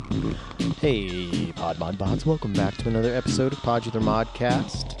Hey, Podbots, welcome back to another episode of Podular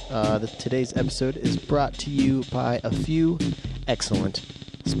Modcast. Today's episode is brought to you by a few excellent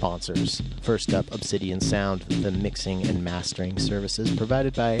sponsors. First up, Obsidian Sound, the mixing and mastering services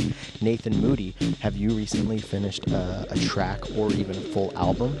provided by Nathan Moody. Have you recently finished a track or even a full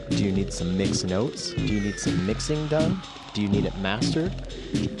album? Do you need some mix notes? Do you need some mixing done? Do you need it mastered?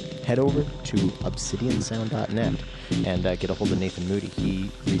 Head over to obsidiansound.net and get a hold of Nathan Moody. He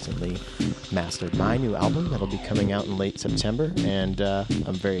recently mastered my new album that'll be coming out in late September, and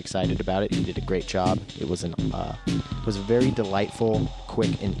I'm very excited about it. He did a great job. It was a very delightful,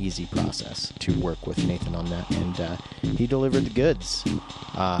 quick, and easy process to work with Nathan on that, and he delivered the goods.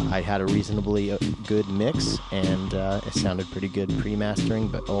 I had a reasonably good mix, and it sounded pretty good pre-mastering,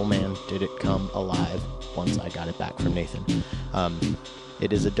 but oh man, did it come alive once I got it back from Nathan.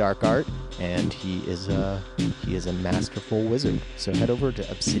 It is a dark art, and he is a masterful wizard. So head over to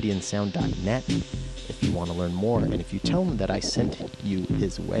obsidiansound.net if you want to learn more, and if you tell him that I sent you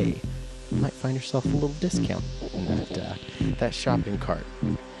his way, you might find yourself a little discount in that shopping cart.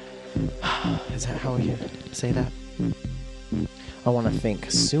 Is that how you say that? I want to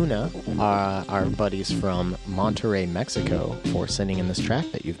thank Suna, our buddies from Monterrey, Mexico, for sending in this track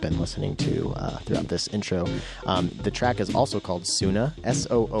that you've been listening to throughout this intro. The track is also called Soona,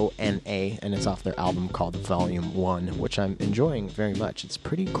 S-O-O-N-A, and it's off their album called Volume 1, which I'm enjoying very much. It's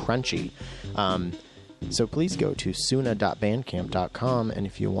pretty crunchy. So please go to soona.bandcamp.com, and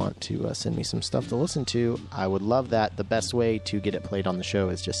if you want to send me some stuff to listen to, I would love that. The best way to get it played on the show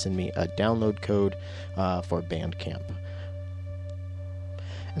is just send me a download code for Bandcamp.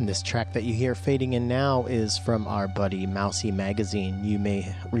 And this track that you hear fading in now is from our buddy Mousy Magazine. You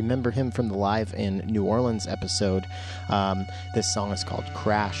may remember him from the Live in New Orleans episode. This song is called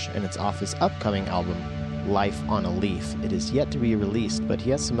Crash, and it's off his upcoming album, Life on a Leaf. It is yet to be released, but he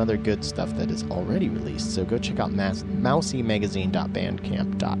has some other good stuff that is already released. So go check out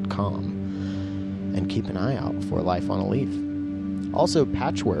mousymagazine.bandcamp.com and keep an eye out for Life on a Leaf. Also,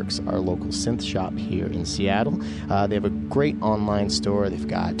 Patchworks, our local synth shop here in Seattle. They have a great online store. They've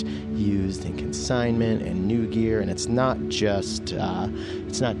got used and consignment and new gear, and it's not just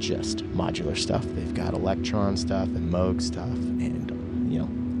modular stuff. They've got Electron stuff and Moog stuff, and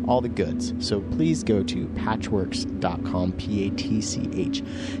all the goods. So please go to patchworks.com,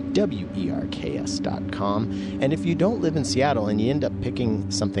 patchwerks.com. And if you don't live in Seattle and you end up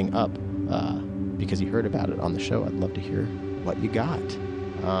picking something up because you heard about it on the show, I'd love to hear what you got.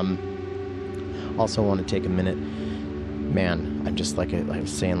 Also want to take a minute. Man, I'm just like I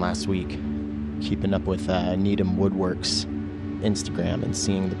was saying last week, keeping up with Needham Woodworks Instagram and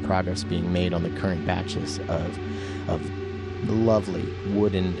seeing the progress being made on the current batches of lovely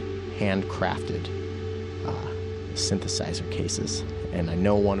wooden handcrafted synthesizer cases. And I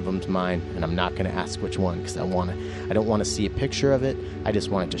know one of them's mine, and I'm not going to ask which one because I don't want to see a picture of it. I just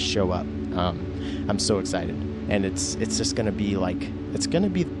want it to show up. I'm so excited. And it's just going to be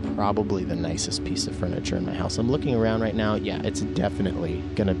probably the nicest piece of furniture in my house. I'm looking around right now. Yeah, it's definitely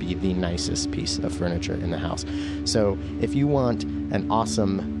going to be the nicest piece of furniture in the house. So if you want an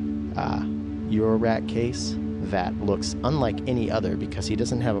awesome Eurorack case that looks unlike any other, because he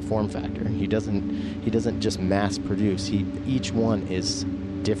doesn't have a form factor, he doesn't just mass produce. Each one is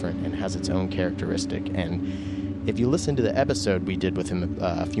different and has its own characteristic. And if you listen to the episode we did with him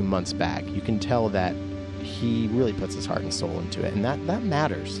a few months back, you can tell that he really puts his heart and soul into it, and that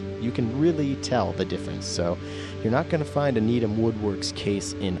matters. You can really tell the difference. So you're not going to find a Needham Woodworks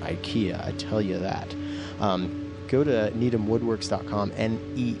case in IKEA, I tell you that. Go to needhamwoodworks.com,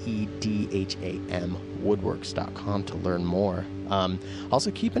 Needham woodworks.com, to learn more. Also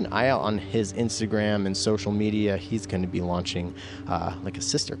keep an eye out on his Instagram and social media. He's going to be launching like a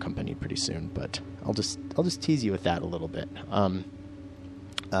sister company pretty soon, but I'll just tease you with that a little bit.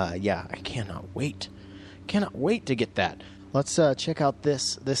 Yeah, I cannot wait to get that. Let's check out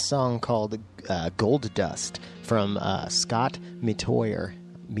this song called Gold Dust from Scott Metoyer.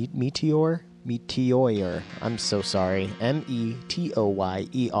 Metoyer. I'm so sorry.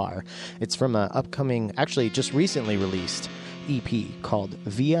 Metoyer. It's from an upcoming, actually just recently released EP called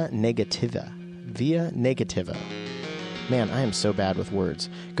Via Negativa. Via Negativa. Man, I am so bad with words.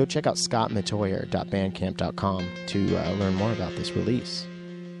 Go check out scottmetoyer.bandcamp.com to learn more about this release.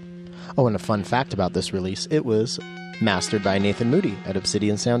 Oh, and a fun fact about this release, it was mastered by Nathan Moody at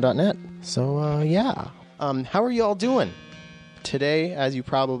obsidiansound.net. So, yeah. How are you all doing? Today, as you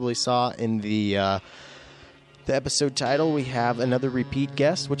probably saw in the episode title, we have another repeat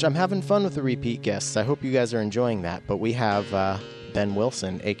guest, which I'm having fun with the repeat guests. I hope you guys are enjoying that. But we have Ben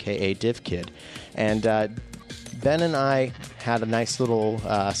Wilson, a.k.a. Div Kid. And Ben and I had a nice little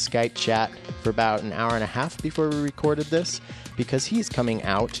Skype chat for about an hour and a half before we recorded this, because he's coming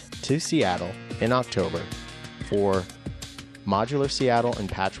out to Seattle in October for Modular Seattle and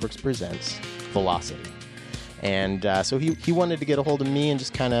Patchworks Presents Velocity. And so he wanted to get a hold of me and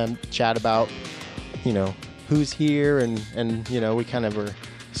just kind of chat about, who's here, and we kind of were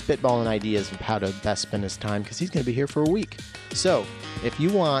spitballing ideas of how to best spend his time, because he's going to be here for a week. So if you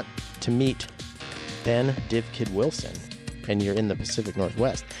want to meet Ben Divkid Wilson and you're in the Pacific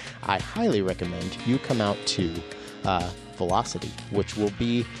Northwest, I highly recommend you come out to Velocity, which will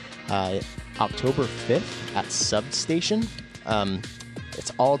be October 5th at Substation.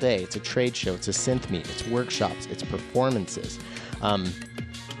 It's all day. It's a trade show. It's a synth meet. It's workshops. It's performances. And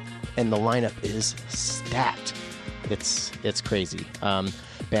the lineup is stacked. It's crazy.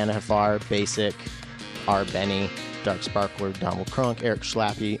 Banna Hafar, Basic, R. Benny, Dark Sparkler, Donald Crunk, Eric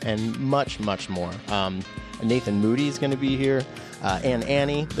Schlappy, and much, much more. Nathan Moody is going to be here. And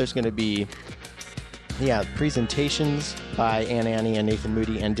Annie. There's going to be presentations by Ann Annie and Nathan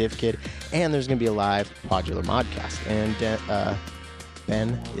Moody and Divkid. And there's going to be a live Podular Modcast. And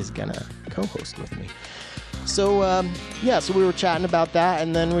Ben is going to co-host with me. So, so we were chatting about that,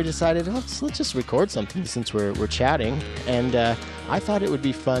 and then we decided, let's just record something since we're chatting. And I thought it would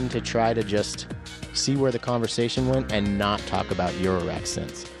be fun to try to just see where the conversation went and not talk about Eurorack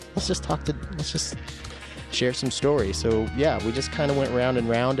synths. Let's just share some stories. So, we just kind of went round and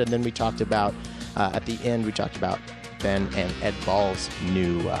round, and then we talked about, at the end, we talked about Ben and Ed Ball's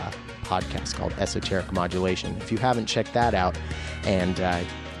new podcast called Esoteric Modulation. If you haven't checked that out, and,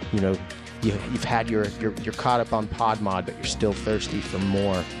 you've had you're caught up on PodMod, but you're still thirsty for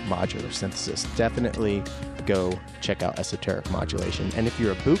more modular synthesis, definitely go check out Esoteric Modulation. And if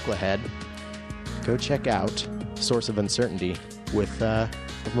you're a Buchla head, go check out Source of Uncertainty with my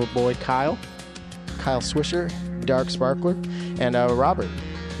boy Kyle Swisher, Dark Sparkler, and Robert,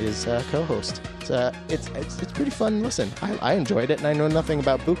 his co-host. It's pretty fun. Listen, I enjoyed it, and I know nothing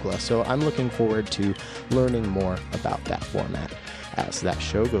about Buchla, so I'm looking forward to learning more about that format as that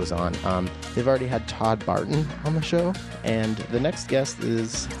show goes on. They've already had Todd Barton on the show, and the next guest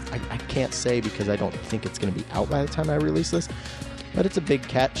is, I can't say because I don't think it's going to be out by the time I release this, but it's a big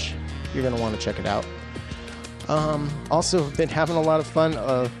catch. You're going to want to check it out. Also, been having a lot of fun.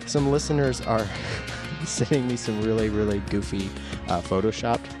 Some listeners are sending me some really, really goofy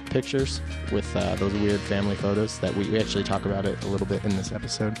photoshopped pictures with those weird family photos that we actually talk about it a little bit in this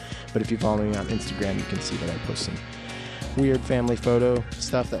episode. But if you follow me on Instagram, you can see that I post some weird family photo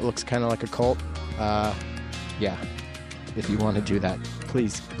stuff that looks kind of like a cult. If you want to do that,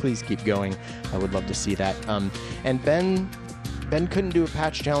 please keep going. I would love to see that. And Ben couldn't do a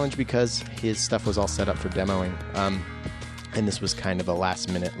patch challenge because his stuff was all set up for demoing. And this was kind of a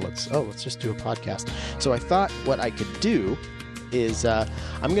last minute, let's just do a podcast. So I thought what I could do is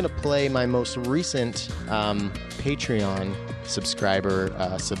I'm going to play my most recent Patreon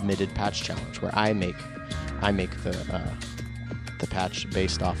subscriber submitted patch challenge, where I make the patch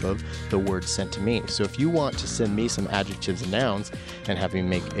based off of the words sent to me. So if you want to send me some adjectives and nouns and have me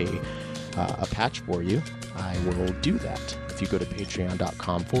make a patch for you, I will do that. If you go to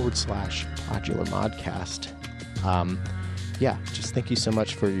patreon.com/Podular Modcast. Just thank you so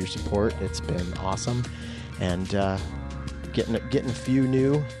much for your support. It's been awesome, and getting a few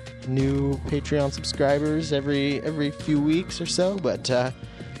new Patreon subscribers every few weeks or so. But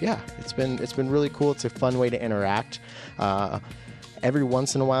it's been really cool. It's a fun way to interact. Every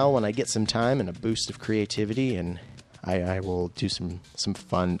once in a while, when I get some time and a boost of creativity, and I will do some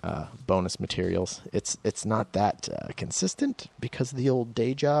fun bonus materials. It's not that consistent because of the old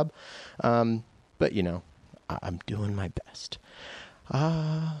day job, but I'm doing my best.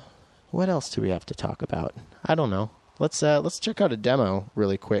 What else do we have to talk about? I don't know. Let's check out a demo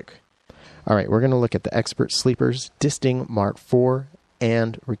really quick. All right, we're going to look at the Expert Sleepers Disting Mark IV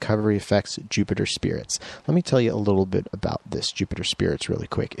and Recovery Effects Jupiter Spirits. Let me tell you a little bit about this Jupiter Spirits really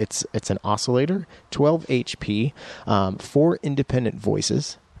quick. It's an oscillator, 12 HP, 4 independent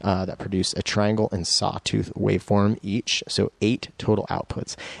voices that produce a triangle and sawtooth waveform each, so 8 total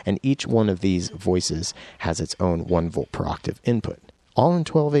outputs. And each one of these voices has its own 1 volt per octave input, all in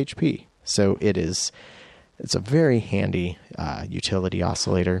 12 HP. So it's a very handy utility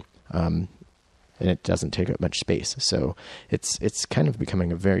oscillator. And it doesn't take up much space. So it's kind of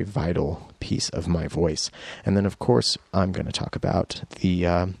becoming a very vital piece of my voice. And then, of course, I'm going to talk about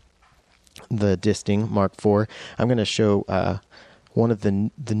the Disting Mark IV. I'm going to show one of the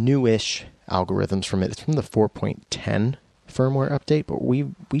newish algorithms from it. It's from the 4.10 firmware update, but we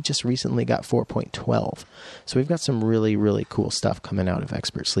just recently got 4.12. So we've got some really, really cool stuff coming out of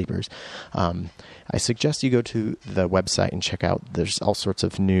Expert Sleepers. I suggest you go to the website and check out. There's all sorts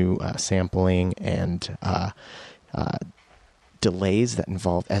of new sampling and delays that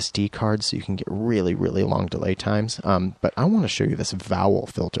involve SD cards, so you can get really, really long delay times. But I want to show you this vowel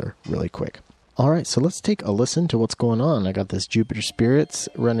filter really quick. All right, so let's take a listen to what's going on. I got this Jupiter Spirits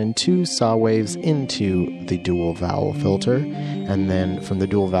running 2 saw waves into the dual vowel filter, and then from the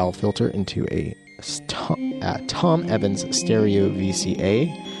dual vowel filter into a Tom Evans stereo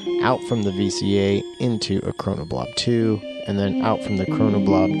VCA, out from the VCA into a Chronoblob 2, and then out from the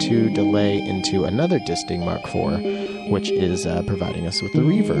Chronoblob 2 delay into another Disting Mark IV, which is providing us with the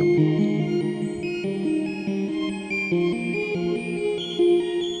reverb.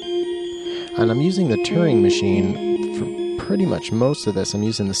 And I'm using the Turing machine for pretty much most of this. I'm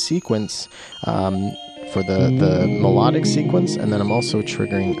using the sequence for the melodic sequence, and then I'm also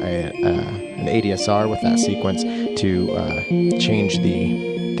triggering an ADSR with that sequence to change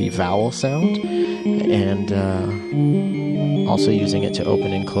the vowel sound, and also using it to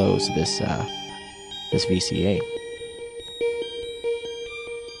open and close this VCA.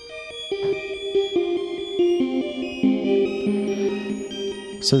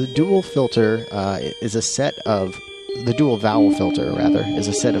 So the dual filter is a set of, the dual vowel filter, rather, is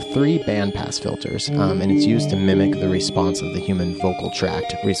a set of 3 bandpass filters, and it's used to mimic the response of the human vocal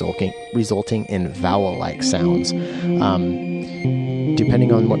tract, resulting in vowel-like sounds.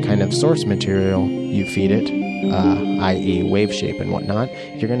 Depending on what kind of source material you feed it, i.e. wave shape and whatnot,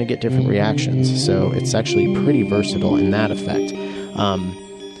 you're going to get different reactions. So it's actually pretty versatile in that effect.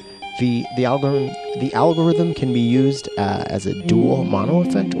 The algorithm can be used as a dual mono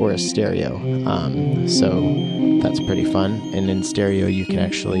effect or a stereo, so that's pretty fun. And in stereo, you can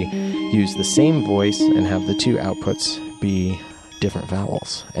actually use the same voice and have the 2 outputs be different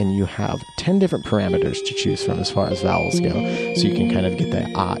vowels, and you have 10 different parameters to choose from as far as vowels go, so you can kind of get that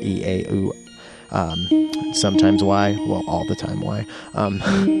ah, e, a, oo, sometimes Y, well, all the time Y.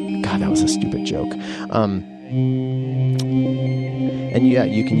 God, that was a stupid joke. And yeah,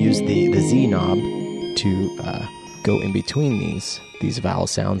 you can use the Z knob to go in between these vowel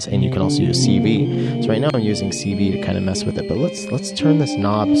sounds, and you can also use CV. So right now I'm using CV to kind of mess with it, but let's turn this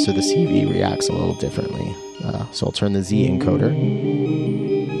knob so the CV reacts a little differently. So I'll turn the Z encoder.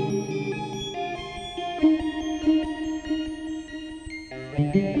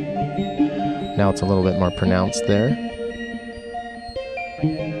 Now it's a little bit more pronounced there.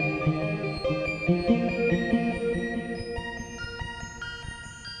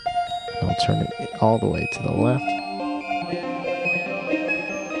 I'll turn it all the way to the left.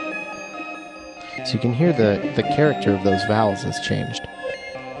 So you can hear the character of those vowels has changed.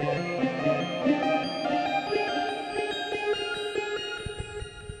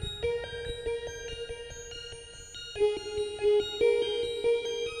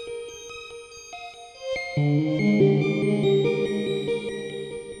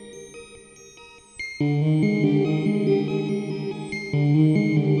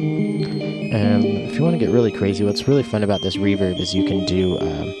 And if you want to get really crazy, what's really fun about this reverb is you can do,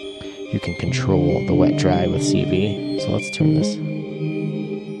 you can control the wet dry with CV. So let's turn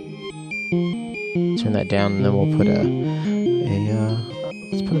that down, and then we'll put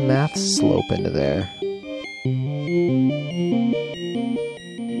let's put a math slope into there.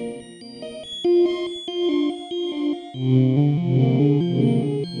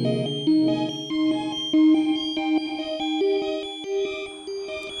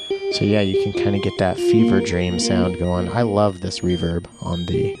 So yeah, you can kind of get that fever dream sound going. I love this reverb on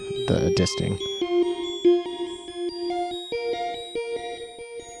the Disting.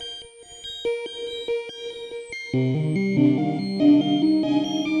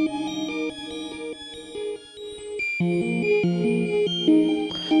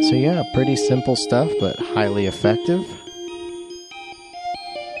 So yeah, pretty simple stuff, but highly effective.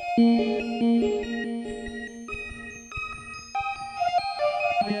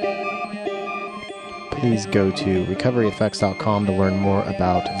 Please go to recoveryeffects.com to learn more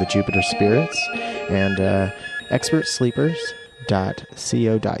about the Jupiter Spirits, and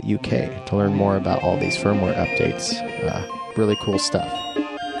expertsleepers.co.uk to learn more about all these firmware updates. Really cool stuff.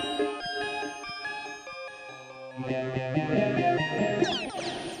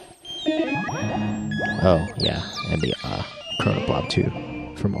 Oh, yeah, and the Chronoblob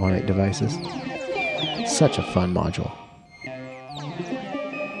 2 from All-Right Devices. Such a fun module.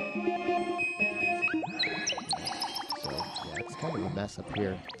 Mess up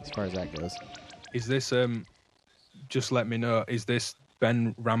here as far as that goes. Is this just let me know, is this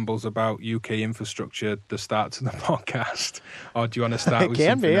Ben rambles about UK infrastructure the start to the podcast, or do you want to start with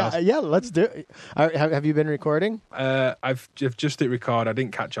something else? Yeah, let's do it. Have you been recording? I've just hit record. I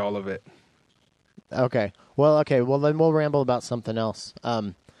didn't catch all of it. Okay. Well, then we'll ramble about something else.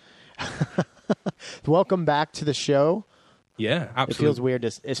 Welcome back to the show. Yeah, absolutely.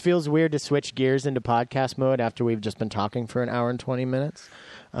 It feels weird to switch gears into podcast mode after we've just been talking for an hour and 20 minutes.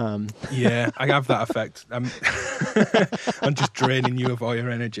 Yeah, I have that effect. I'm just draining you of all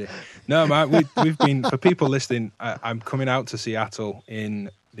your energy. No, man, we've been, for people listening, I'm coming out to Seattle in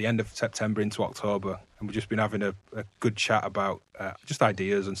the end of September into October, and we've just been having a good chat about just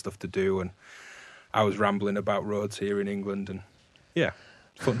ideas and stuff to do, and I was rambling about roads here in England, and yeah,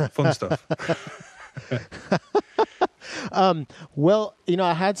 fun stuff. Well,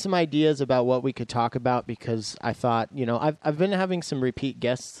 I had some ideas about what we could talk about because I thought, I've been having some repeat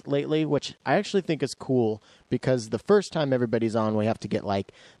guests lately, which I actually think is cool because the first time everybody's on, we have to get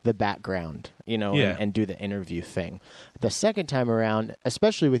like the background, and do the interview thing. The second time around,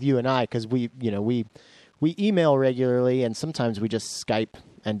 especially with you and I, because we email regularly and sometimes we just Skype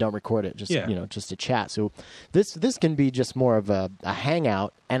and don't record it, just to chat. So this can be just more of a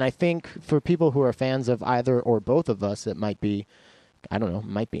hangout. And I think for people who are fans of either or both of us, it might be,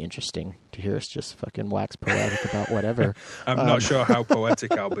 might be interesting to hear us just fucking wax poetic about whatever. I'm not sure how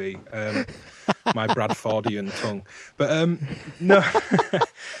poetic I'll be. My Bradfordian tongue. But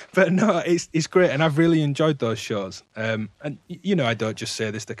no, it's great. And I've really enjoyed those shows. And, I don't just say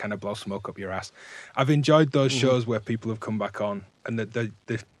this to kind of blow smoke up your ass. I've enjoyed those shows where people have come back on and the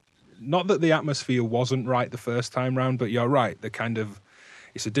not that the atmosphere wasn't right the first time round, but you're right.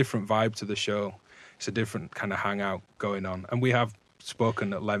 It's a different vibe to the show. It's a different kind of hangout going on. And we have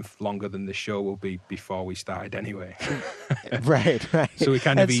spoken at length longer than this show will be before we started anyway. Right. So we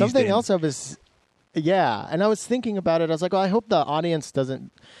kind of eased something in. else and I was thinking about it. I was like, well, I hope the audience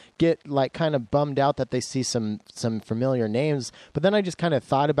doesn't get like kind of bummed out that they see some familiar names. But then I just kind of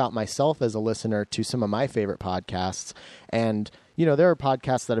thought about myself as a listener to some of my favorite podcasts. And, there are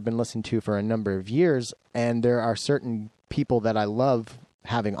podcasts that I've been listening to for a number of years, and there are certain people that I love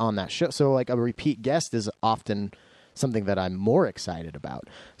having on that show. So like a repeat guest is often something that I'm more excited about.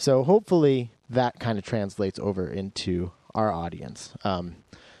 So hopefully that kind of translates over into our audience.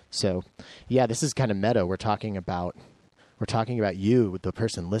 So yeah, this is kind of meta. We're talking about you, the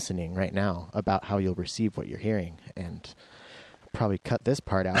person listening right now, about how you'll receive what you're hearing, and probably cut this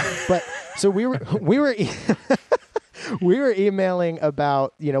part out. But so we were we were emailing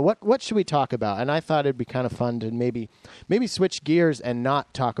about, what should we talk about? And I thought it'd be kind of fun to maybe switch gears and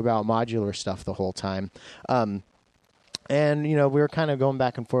not talk about modular stuff the whole time. And, we were kind of going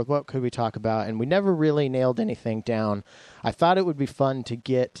back and forth. What could we talk about? And we never really nailed anything down. I thought it would be fun to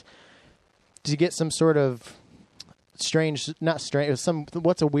get some sort of not strange, it was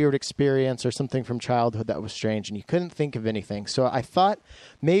what's a weird experience or something from childhood that was strange, and you couldn't think of anything. So I thought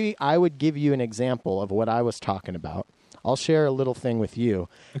maybe I would give you an example of what I was talking about. I'll share a little thing with you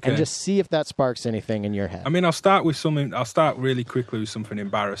and just see if that sparks anything in your head. I mean, I'll start really quickly with something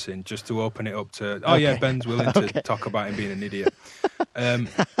embarrassing just to open it up to, yeah, Ben's willing to talk about him being an idiot.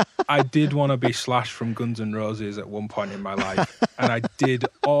 I did want to be Slash from Guns N' Roses at one point in my life, and I did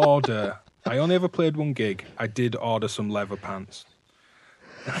order, I only ever played one gig, I did order some leather pants.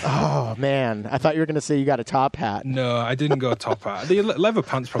 Oh, man. I thought you were going to say you got a top hat. No, I didn't go top hat. The leather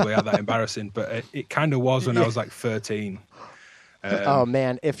pants probably aren't that embarrassing, but it kind of was when I was like 13. Oh,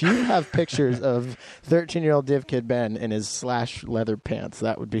 man. If you have pictures of 13-year-old Div Kid Ben in his Slash leather pants,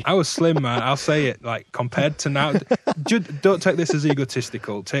 that would be... I was slim, man. I'll say it. Like, compared to now... Don't take this as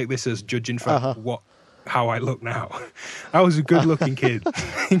egotistical. Take this as judging for how I look now. I was a good-looking kid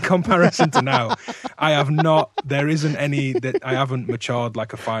in comparison to now. I haven't matured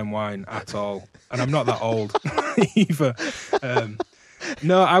like a fine wine at all, and I'm not that old either.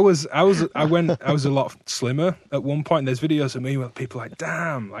 No, I was a lot slimmer at one point. There's videos of me where people are like,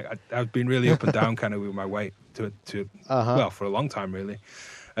 damn, like I've been really up and down kind of with my weight well, for a long time really.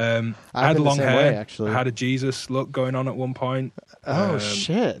 I had long hair. Actually, I had a Jesus look going on at one point. Oh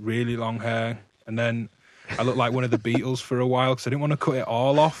shit! Really long hair. And then I looked like one of the Beatles for a while because I didn't want to cut it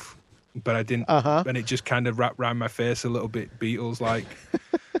all off, but I didn't. And it just kind of wrapped around my face a little bit Beatles-like.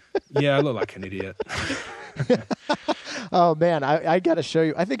 Yeah, I look like an idiot. Oh, man, I got to show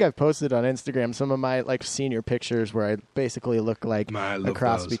you. I think I've posted on Instagram some of my like senior pictures where I basically look like a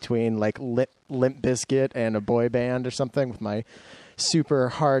cross between like Limp Bizkit and a boy band or something with my super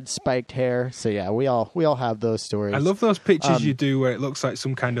hard spiked hair. So yeah, we all have those stories. I love those pictures you do where it looks like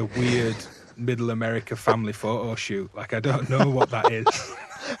some kind of weird middle America family photo shoot. Like I don't know what that is.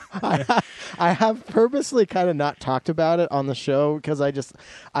 I have purposely kind of not talked about it on the show because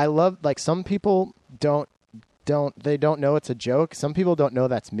I love, like, some people don't know it's a joke. Some people don't know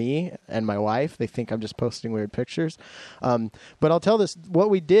that's me and my wife. They think I'm just posting weird pictures. But I'll tell this. What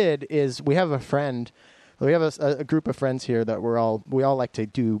we did is we have a group of friends here that we all like to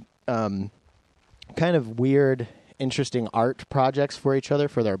do kind of weird, interesting art projects for each other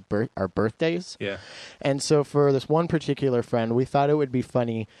for our birthdays. Yeah. And so for this one particular friend, we thought it would be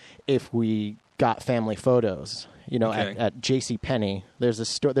funny if we got family photos. You know, Okay. at JCPenney, there's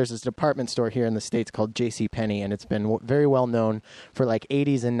this department store here in the States called JCPenney, and it's been very well known for like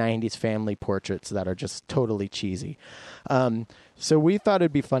 80s and 90s family portraits that are just totally cheesy. So we thought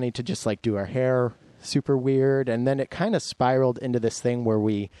it'd be funny to just like do our hair super weird, and then it kind of spiraled into this thing where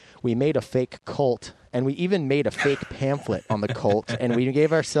we made a fake cult, and we even made a fake pamphlet on the cult, and we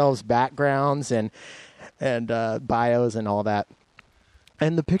gave ourselves backgrounds and bios and all that.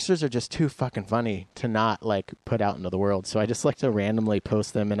 And the pictures are just too fucking funny to not like put out into the world. So I just like to randomly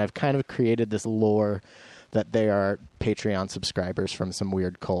post them, and I've kind of created this lore that they are Patreon subscribers from some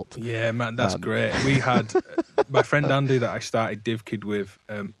weird cult. Yeah, man, that's great. We had my friend Andy that I started DivKid with,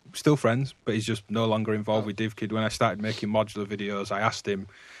 still friends, but he's just no longer involved with DivKid. When I started making modular videos, I asked him,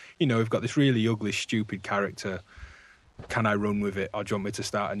 you know, we've got this really ugly, stupid character. Can I run with it, or do you want me to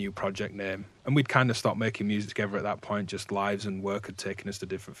start a new project name? And we'd kind of stopped making music together at that point, just lives and work had taken us to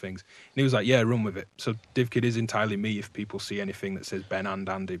different things. And he was like, yeah, run with it. So DivKid is entirely me if people see anything that says Ben and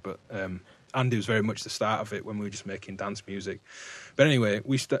Andy, but Andy was very much the start of it when we were just making dance music. But anyway,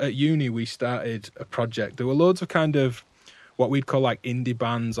 at uni, we started a project. There were loads of kind of what we'd call like indie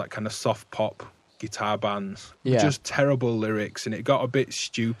bands, like kind of soft pop guitar bands. Yeah. Just terrible lyrics, and it got a bit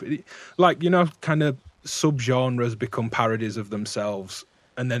stupid. Like, you know, kind of subgenres become parodies of themselves,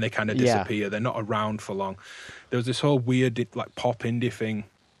 and then they kind of disappear. They're not around for long. There was this whole weird like pop indie thing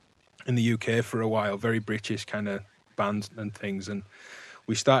in the UK for a while, very British kind of bands and things, and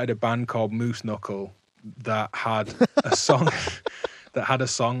we started a band called Moose Knuckle that had a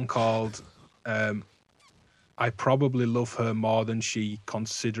song called I Probably Love Her More Than She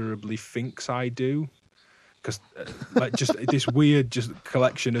Considerably Thinks I Do, because like just this weird just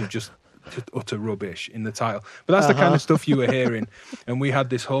collection of just utter rubbish in the title. But that's the kind of stuff you were hearing. And we had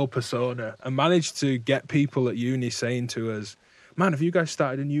this whole persona and managed to get people at uni saying to us, man, have you guys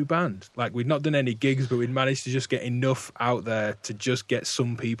started a new band? Like, we'd not done any gigs, but we'd managed to just get enough out there to just get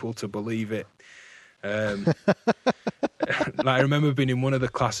some people to believe it. Like, I remember being in one of the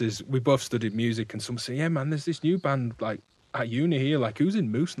classes, we both studied music, and someone said, yeah, man, there's this new band, like, at uni here, like, who's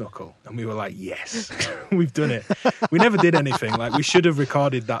in Moose Knuckle? And we were like, yes, we've done it. We never did anything. Like, we should have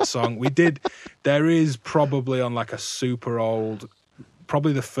recorded that song. We did. There is probably on, like, a super old,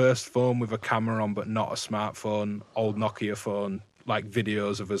 probably the first phone with a camera on, but not a smartphone, old Nokia phone, like,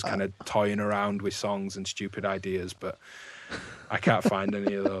 videos of us kind of toying around with songs and stupid ideas, but I can't find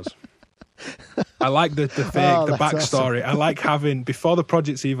any of those. I like the backstory. Awesome. I like having, before the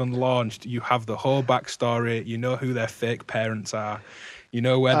project's even launched, you have the whole backstory. You know who their fake parents are. You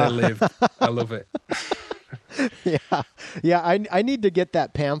know where they live. I love it. Yeah. I need to get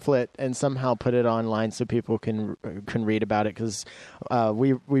that pamphlet and somehow put it online so people can read about it, because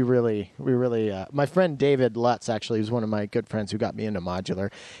we really my friend David Lutz, actually, who's one of my good friends who got me into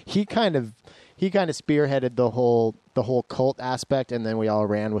modular. He kind of spearheaded the whole cult aspect, and then we all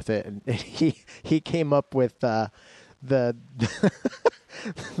ran with it. And he came up with the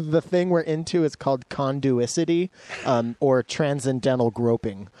the thing we're into is called conduicity, or transcendental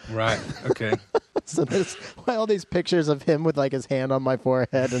groping. Right. Okay. So there's all these pictures of him with like his hand on my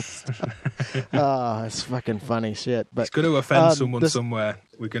forehead and stuff. Oh, it's fucking funny shit. But it's going to offend someone somewhere.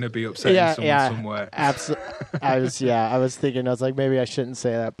 We're going to be upsetting someone somewhere. Absolutely. I was thinking, I was like, maybe I shouldn't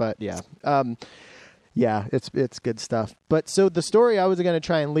say that, but yeah. Yeah, it's good stuff. But so the story I was going to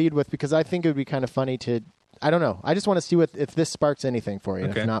try and lead with, because I think it would be kind of funny to, I don't know. I just want to see if this sparks anything for you.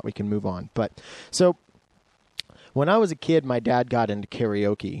 And if not, we can move on. But so when I was a kid, my dad got into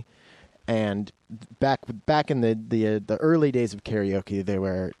karaoke, and back in the early days of karaoke,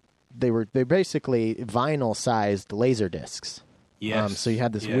 they basically vinyl sized laser discs. Yes. So you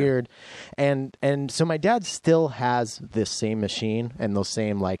had this weird, and so my dad still has this same machine and those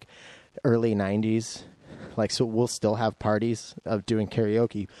same like early 90s, like, so we'll still have parties of doing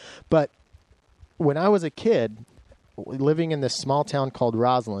karaoke. But when I was a kid, living in this small town called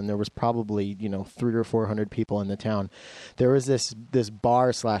Roslyn, there was probably 300 or 400 people in the town. There was this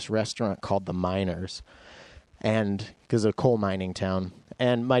bar / restaurant called the Miners, and because of a coal mining town.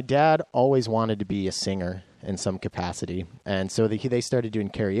 And my dad always wanted to be a singer in some capacity, and so they started doing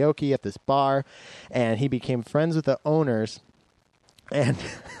karaoke at this bar, and he became friends with the owners. And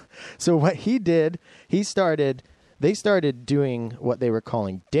so what he did, they started doing what they were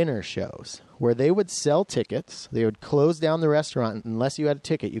calling dinner shows, where they would sell tickets. They would close down the restaurant. Unless you had a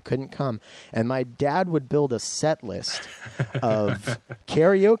ticket, you couldn't come. And my dad would build a set list of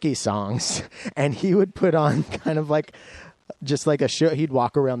karaoke songs, and he would put on kind of like just like a show. He'd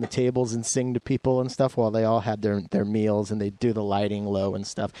walk around the tables and sing to people and stuff while they all had their meals, and they'd do the lighting low and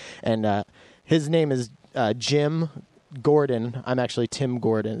stuff. And his name is Jim Gordon. I'm actually Tim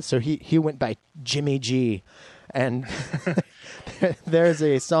Gordon. So he went by Jimmy G. And there's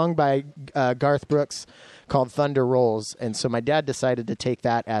a song by Garth Brooks called Thunder Rolls. And so my dad decided to take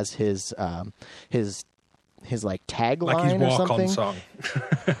that as his like tagline, like his walk-on song.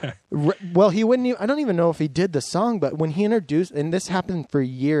 Well, he wouldn't. I don't even know if he did the song, but when he introduced, and this happened for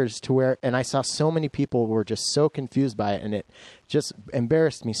years, to where, and I saw so many people were just so confused by it, and it just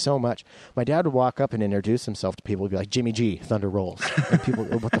embarrassed me so much. My dad would walk up and introduce himself to people. He'd be like, "Jimmy G, Thunder Rolls," and people,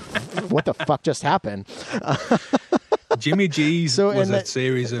 what the fuck just happened? Jimmy G's was a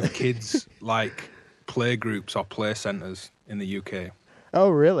series of kids like play groups or play centres in the UK. Oh,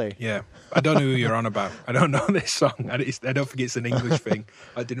 really? Yeah. I don't know who you're on about. I don't know this song. I don't think it's an English thing.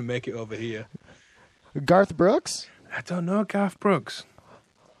 I didn't make it over here. Garth Brooks? I don't know Garth Brooks.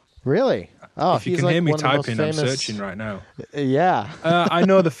 Really? Oh, if you can hear me typing, I'm searching right now. Yeah. I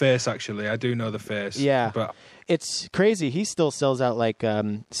know the face, actually. I do know the face. Yeah. But it's crazy. He still sells out like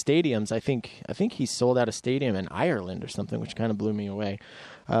stadiums. I think he sold out a stadium in Ireland or something, which kind of blew me away.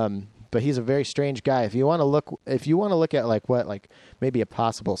 But he's a very strange guy. If you want to look at like what like maybe a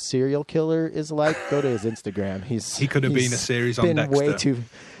possible serial killer is like, go to his Instagram. He could have been a series on Dexter.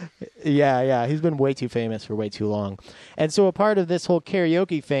 He's been way too famous for way too long. And so a part of this whole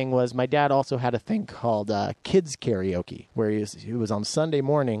karaoke thing was my dad also had a thing called kids karaoke, where he was on Sunday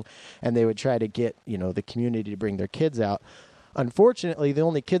morning, and they would try to get the community to bring their kids out. Unfortunately, the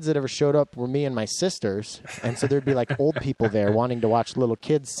only kids that ever showed up were me and my sisters, and so there'd be like old people there wanting to watch little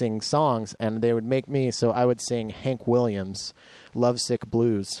kids sing songs, and they would make me, so I would sing Hank Williams' Lovesick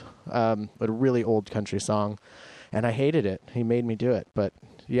Blues, a really old country song, and I hated it. He made me do it, but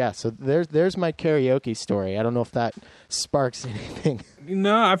yeah, so there's my karaoke story. I don't know if that sparks anything.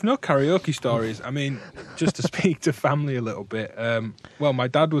 No, I've no karaoke stories. I mean, just to speak to family a little bit, well, my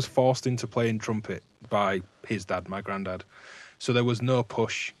dad was forced into playing trumpet by his dad, my granddad. So there was no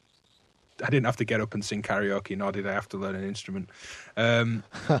push. I didn't have to get up and sing karaoke, nor did I have to learn an instrument,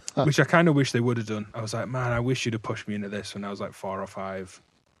 which I kind of wish they would have done. I was like, man, I wish you'd have pushed me into this when I was like 4 or 5.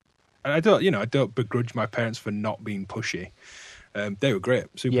 And I don't begrudge my parents for not being pushy. They were great,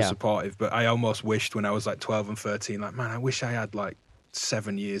 super supportive, but I almost wished when I was like 12 and 13, like, man, I wish I had like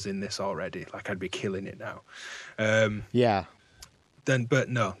 7 years in this already. Like, I'd be killing it now. But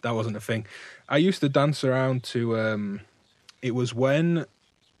no, that wasn't a thing. I used to dance around to... it was when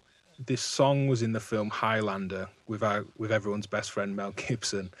this song was in the film Highlander with everyone's best friend Mel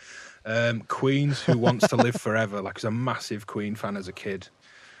Gibson. Queen's Who Wants to Live Forever. Like, I was a massive Queen fan as a kid.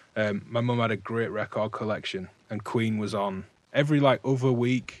 My mum had a great record collection, and Queen was on every like other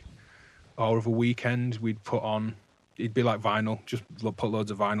week or other weekend. We'd put on, it'd be like vinyl, just put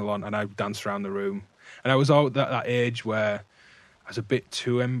loads of vinyl on, and I'd dance around the room. And I was all at that age where I was a bit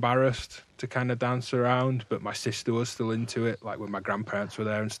too embarrassed to kind of dance around, but my sister was still into it, like when my grandparents were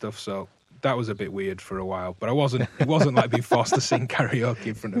there and stuff. So that was a bit weird for a while, but it wasn't like being forced to sing karaoke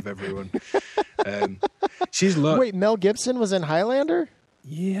in front of everyone. Wait, Mel Gibson was in Highlander?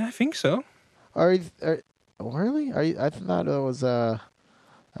 Yeah, I think so. Really? I thought it was. All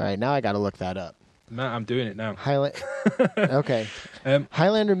right, now I got to look that up. Matt, I'm doing it now. Okay.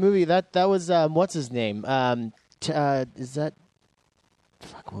 Highlander movie. That was what's his name? Is that?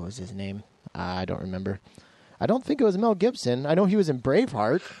 Fuck, what was his name? I don't remember. I don't think it was Mel Gibson. I know he was in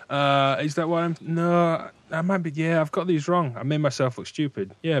Braveheart. Is that what I'm... No, I might be... Yeah, I've got these wrong. I made myself look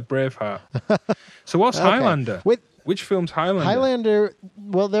stupid. Yeah, Braveheart. So what's Highlander? Which film's Highlander? Highlander...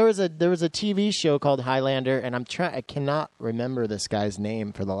 Well, there was a TV show called Highlander, and I cannot remember this guy's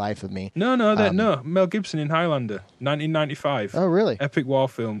name for the life of me. No. Mel Gibson in Highlander, 1995. Oh, really? Epic war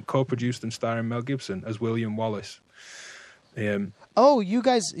film, co-produced and starring Mel Gibson as William Wallace. Oh, you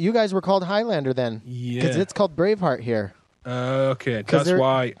guys were called Highlander then? Yeah. Because it's called Braveheart here. Okay, that's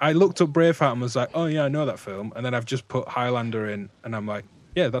why. I looked up Braveheart and was like, oh yeah, I know that film. And then I've just put Highlander in, and I'm like,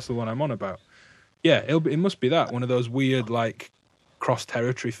 yeah, that's the one I'm on about. Yeah, it must be that. One of those weird, like,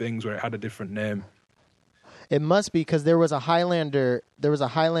 cross-territory things where it had a different name. It must be, because there was a Highlander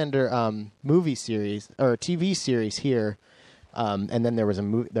movie series, or TV series here, and then there was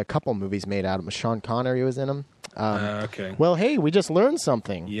a couple movies made out of them. Sean Connery was in them. Okay. Well, hey, we just learned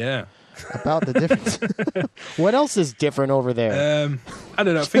something Yeah. about the difference. What else is different over there? I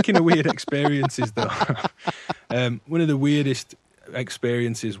don't know. Thinking of weird experiences, though. One of the weirdest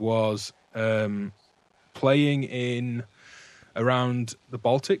experiences was playing in around the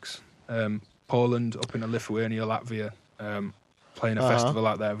Baltics, Poland, up in Lithuania, Latvia, playing a festival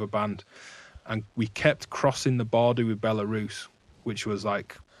out there with a band. And we kept crossing the border with Belarus, which was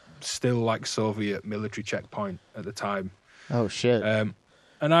like still like Soviet military checkpoint at the time. Oh, shit.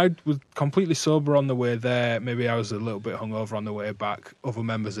 And I was completely sober on the way there. Maybe I was a little bit hungover on the way back. Other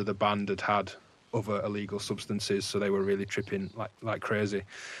members of the band had other illegal substances, so they were really tripping like crazy.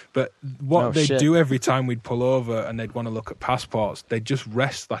 But what they'd do every time we'd pull over and they'd want to look at passports, they'd just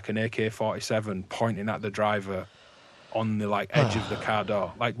rest like an AK-47 pointing at the driver on the like edge of the car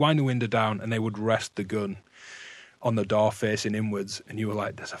door, like wind the window down, and they would rest the gun on the door facing inwards. And you were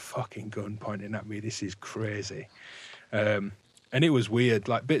like, "There's a fucking gun pointing at me. This is crazy." And it was weird,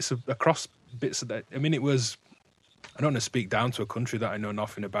 like bits of that. I mean, it was, I don't want to speak down to a country that I know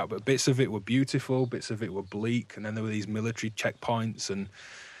nothing about, but bits of it were beautiful, bits of it were bleak, and then there were these military checkpoints, and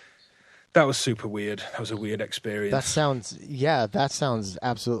that was super weird. That was a weird experience. That sounds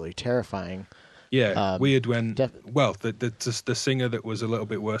absolutely terrifying. Yeah, weird when, the singer that was a little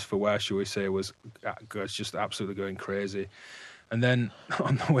bit worse for wear, shall we say, was just absolutely going crazy. And then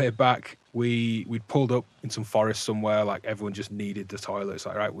on the way back, we'd pulled up in some forest somewhere, like everyone just needed the toilet. It's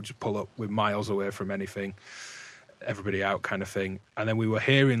like, right, we'll just pull up. We're miles away from anything, everybody out kind of thing. And then we were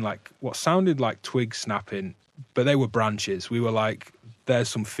hearing like what sounded like twigs snapping, but they were branches. We were like, there's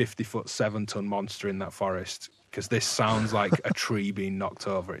some 50-foot, 7-ton monster in that forest, because this sounds like a tree being knocked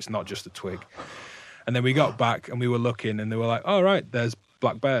over. It's not just a twig. And then we got back and we were looking and they were like, oh, right, there's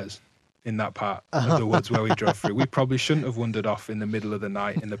black bears in that part of the woods where we drove through. We probably shouldn't have wandered off in the middle of the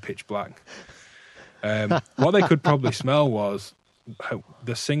night in the pitch black. What they could probably smell was,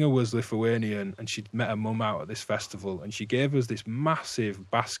 the singer was Lithuanian and she'd met her mum out at this festival and she gave us this massive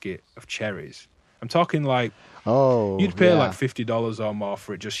basket of cherries. I'm talking like, you'd pay like $50 or more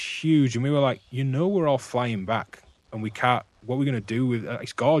for it, just huge. And we were like, we're all flying back and we can't, what are we going to do with it?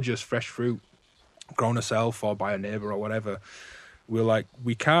 It's gorgeous, fresh fruit, grown herself or by a neighbour or whatever. We're like,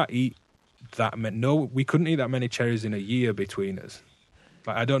 we can't eat that many. No, we couldn't eat that many cherries in a year between us.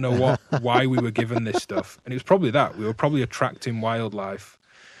 Like, I don't know why we were given this stuff. And it was probably that. We were probably attracting wildlife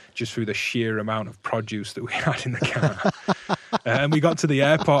just through the sheer amount of produce that we had in the car. And we got to the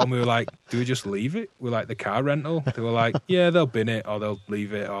airport and we were like, do we just leave it? We're like, the car rental? They were like, yeah, they'll bin it or they'll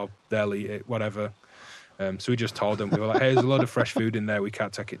leave it or they'll eat it, whatever. So we just told them, we were like, hey, there's a lot of fresh food in there. We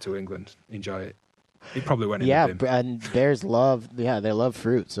can't take it to England. Enjoy it. He probably went in the bin. And bears they love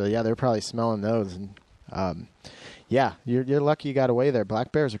fruit. So, they're probably smelling those. And you're lucky you got away there.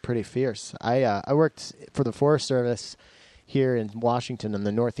 Black bears are pretty fierce. I worked for the Forest Service here in Washington in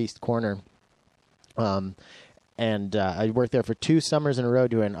the northeast corner. And I worked there for 2 summers in a row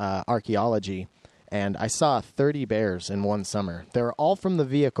doing archaeology. And I saw 30 bears in one summer. They were all from the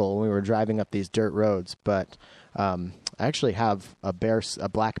vehicle when we were driving up these dirt roads, but I actually have a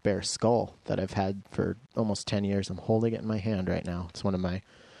black bear skull that I've had for almost 10 years. I'm holding it in my hand right now. It's one of my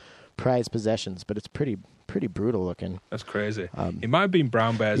prized possessions, but it's pretty brutal looking. That's crazy. It might have been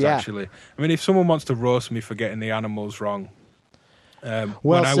brown bears, actually. I mean, if someone wants to roast me for getting the animals wrong,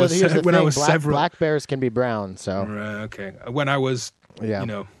 black bears can be brown. So okay, when I was,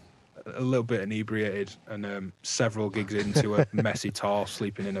 a little bit inebriated and several gigs into a messy tour,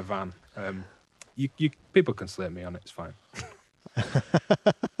 sleeping in a van. You people can slate me on it. It's fine.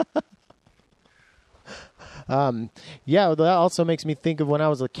 That also makes me think of when I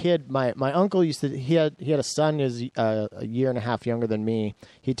was a kid. My uncle he had a son who's a year and a half younger than me.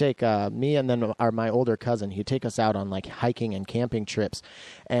 He'd take me and then my older cousin. He'd take us out on like hiking and camping trips,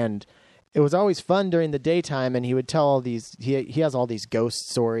 and it was always fun during the daytime. And he would tell all these. He has all these ghost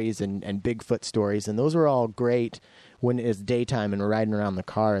stories and Bigfoot stories, and those were all great when it was daytime and we're riding around the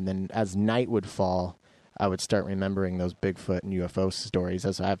car. And then as night would fall, I would start remembering those Bigfoot and UFO stories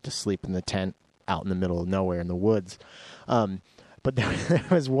as I have to sleep in the tent out in the middle of nowhere in the woods. But there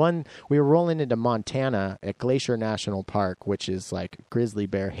was one, we were rolling into Montana at Glacier National Park, which is like grizzly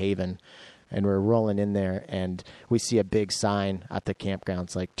bear haven. And we're rolling in there and we see a big sign at the campground.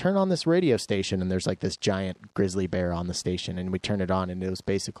 It's like, turn on this radio station. And there's like this giant grizzly bear on the station. And we turn it on and it was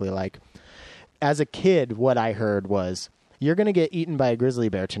basically like, as a kid, what I heard was, you're going to get eaten by a grizzly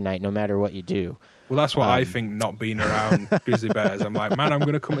bear tonight, no matter what you do. Well, that's what I think, not being around grizzly bears. I'm like, man, I'm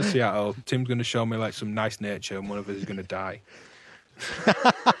going to come to Seattle. Tim's going to show me like some nice nature and one of us is going to die.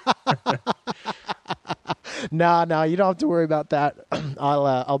 No, you don't have to worry about that.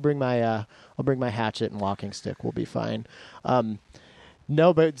 I'll bring my hatchet and walking stick. We'll be fine.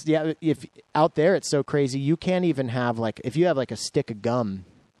 No, but if out there it's so crazy, you can't even have if you have a stick of gum,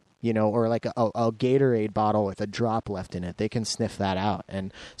 or like a Gatorade bottle with a drop left in it, they can sniff that out.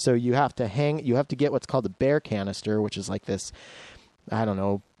 And so you have to get what's called a bear canister, which is like this, I don't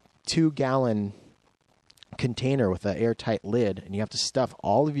know, 2-gallon container with an airtight lid, and you have to stuff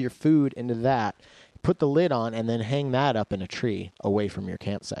all of your food into that, put the lid on, and then hang that up in a tree away from your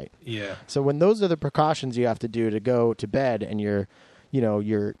campsite. Yeah. So when those are the precautions you have to do to go to bed, and you're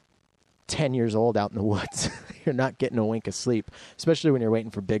 10 years old out in the woods, you're not getting a wink of sleep, especially when you're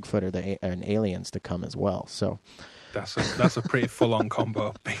waiting for Bigfoot or aliens to come as well. So that's a pretty full-on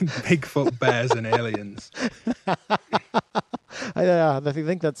combo. Bigfoot, bears, and aliens. I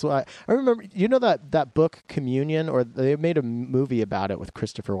think that's why I remember. That book Communion, or they made a movie about it with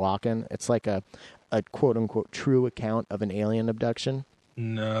Christopher Walken. It's like a quote unquote true account of an alien abduction.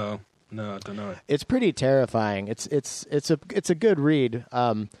 No, I don't know. It's pretty terrifying. It's a good read.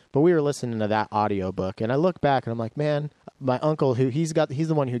 But we were listening to that audiobook, and I look back and I'm like, man, my uncle, he's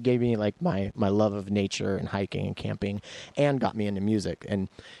the one who gave me my love of nature and hiking and camping, and got me into music, and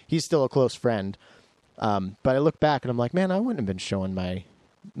he's still a close friend. But I look back and I'm like, man, I wouldn't have been showing my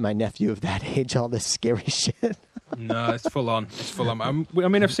nephew of that age all this scary shit. No, it's full on.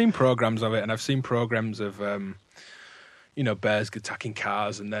 I've seen programs of it, and I've seen programs of bears attacking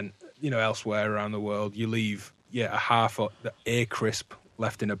cars, and then elsewhere around the world, you leave a crisp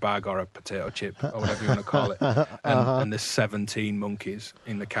left in a bag, or a potato chip, or whatever you want to call it, and there's 17 monkeys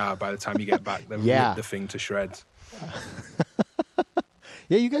in the car. By the time you get back, they've ripped the thing to shreds.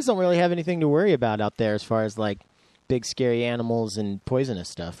 Yeah, you guys don't really have anything to worry about out there as far as big scary animals and poisonous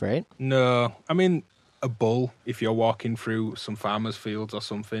stuff, right? No, I mean a bull if you're walking through some farmers' fields or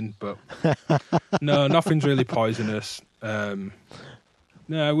something, but no, nothing's really poisonous.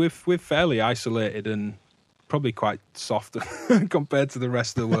 No, we're fairly isolated and probably quite soft compared to the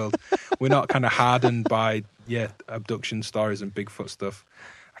rest of the world. We're not kind of hardened by abduction stories and Bigfoot stuff.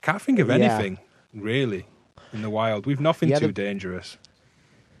 I can't think of anything really in the wild. We've nothing too dangerous.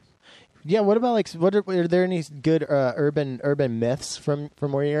 Yeah, what about are there any good urban myths from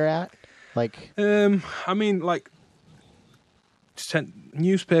where you're at?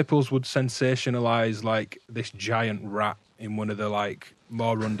 Newspapers would sensationalize this giant rat in one of the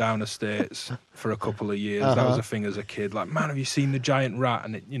more rundown estates for a couple of years. That was a thing as a kid. Man, have you seen the giant rat?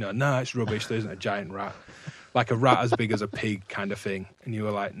 And it's rubbish. There isn't a giant rat. A rat as big as a pig kind of thing. And you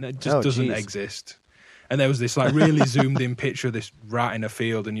were like, no, it just doesn't exist. And there was this really zoomed in picture of this rat in a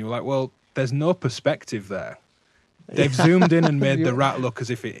field, and you were like, well, there's no perspective there. They've zoomed in and made the rat look as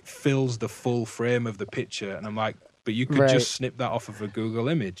if it fills the full frame of the picture. And I'm like, but you could just snip that off of a Google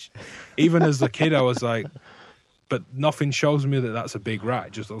image. Even as a kid, I was like, but nothing shows me that that's a big rat.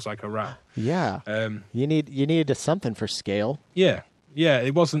 It just looks like a rat. Yeah. You needed something for scale. Yeah. Yeah,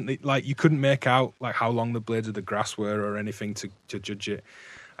 it wasn't you couldn't make out how long the blades of the grass were or anything to judge it.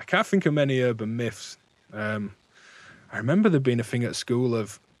 I can't think of many urban myths. I remember there being a thing at school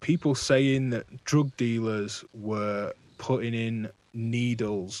of people saying that drug dealers were putting in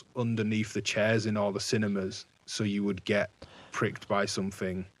needles underneath the chairs in all the cinemas so you would get pricked by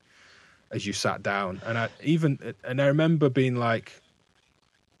something as you sat down. And I remember being like,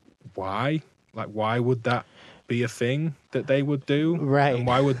 why? Why would that be a thing that they would do? Right. And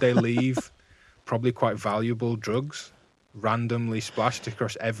why would they leave probably quite valuable drugs randomly splashed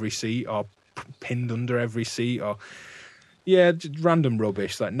across every seat or pinned under every seat, or just random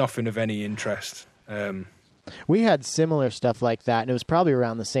rubbish, nothing of any interest. We had similar stuff like that, and it was probably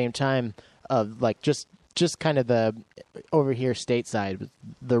around the same time of just kind of the over here stateside,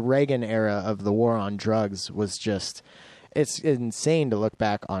 the Reagan era of the war on drugs was just, it's insane to look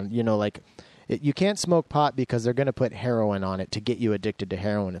back on. You can't smoke pot because they're going to put heroin on it to get you addicted to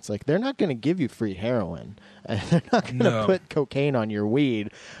heroin. It's they're not going to give you free heroin. They're not going to put cocaine on your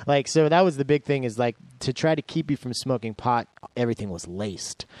weed. So that was the big thing, is to try to keep you from smoking pot, everything was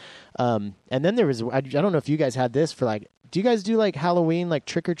laced. And then there was, I don't know if you guys had this for do you guys do Halloween,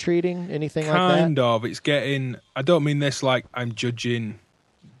 trick-or-treating, anything like that? Kind of. It's getting, I don't mean this I'm judging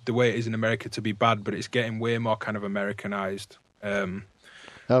the way it is in America to be bad, but it's getting way more kind of Americanized.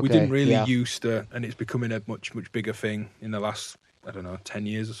 We didn't really used to, and it's becoming a much, much bigger thing in the last, 10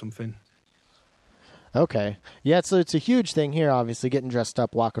 years or something. Okay. Yeah, so it's a huge thing here, obviously, getting dressed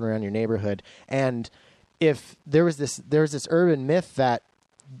up, walking around your neighborhood. And if there was this urban myth that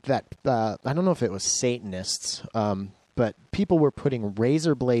I don't know if it was Satanists, but people were putting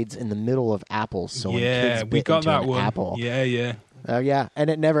razor blades in the middle of apples. So when kids bit we got into that an one. Apple, Yeah. Yeah, and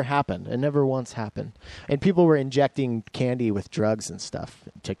it never happened. It never once happened. And people were injecting candy with drugs and stuff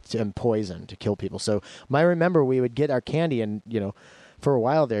and poison to kill people. So I remember we would get our candy and, for a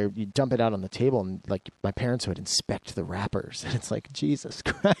while there, you'd dump it out on the table and, like, my parents would inspect the wrappers. And it's like, Jesus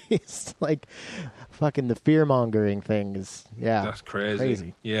Christ. Like, fucking the fear-mongering thing is, yeah. That's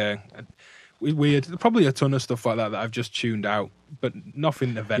crazy. Yeah. We had probably a ton of stuff like that I've just tuned out, but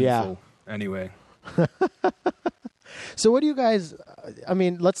nothing eventful anyway. So what do you guys, I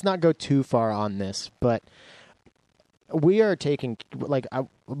mean, let's not go too far on this, but we are taking, like,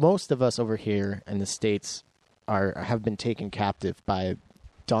 most of us over here in the States have been taken captive by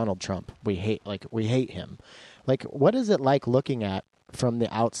Donald Trump. We hate him. Like, what is it like looking at from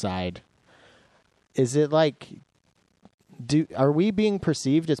the outside? Is it like, are we being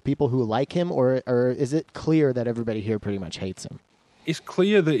perceived as people who like him, or is it clear that everybody here pretty much hates him? It's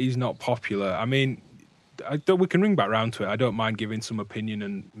clear that he's not popular. I mean, we can ring back round to it. I don't mind giving some opinion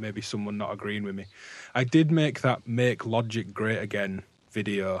and maybe someone not agreeing with me. I did make that Make Logic Great Again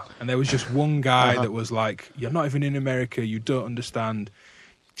video, and there was just one guy that was like, you're not even in America, you don't understand,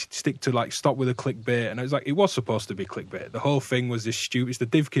 stick to, like, stop with the clickbait. And I was like, it was supposed to be clickbait. The whole thing was this stupid, it's the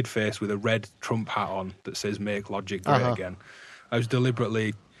div kid face with a red Trump hat on that says Make Logic Great Again. I was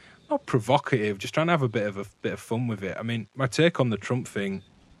deliberately not provocative, just trying to have a bit of fun with it. I mean, my take on the Trump thing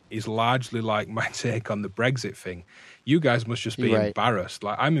is largely like my take on the Brexit thing. You guys must just be embarrassed.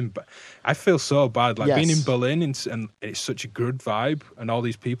 Like, I feel so bad. Like, being in Berlin and it's such a good vibe, and all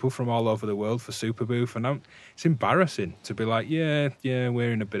these people from all over the world for Superbooth, and it's embarrassing to be like, yeah,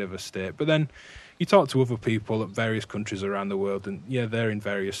 we're in a bit of a state. But then you talk to other people at various countries around the world, and yeah, they're in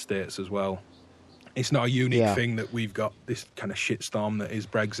various states as well. It's not a unique thing that we've got this kind of shitstorm that is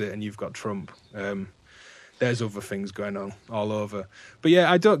Brexit and you've got Trump. There's other things going on all over. But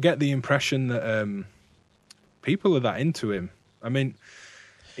yeah, I don't get the impression that people are that into him. I mean,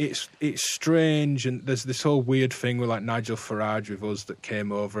 it's strange, and there's this whole weird thing with, like, Nigel Farage with us that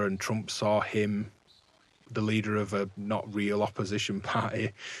came over, and Trump saw him, the leader of a not real opposition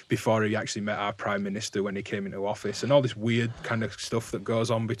party, before he actually met our Prime Minister when he came into office, and all this weird kind of stuff that goes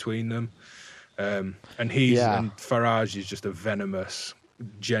on between them. And and Farage is just a venomous,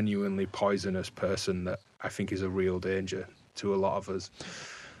 genuinely poisonous person that I think is a real danger to a lot of us.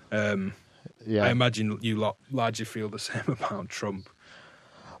 I imagine you lot largely feel the same about Trump.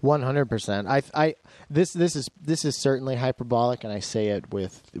 100%. This is certainly hyperbolic, and I say it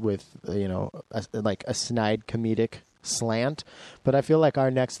with like a snide comedic slant. But I feel like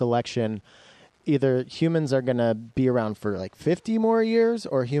our next election, either humans are going to be around for like 50 more years,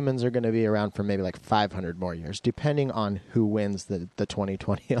 or humans are going to be around for maybe like 500 more years, depending on who wins the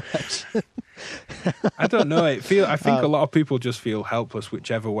 2020 election. I don't know. I think a lot of people just feel helpless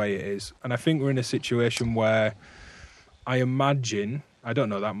whichever way it is. And I think we're in a situation where I imagine, I don't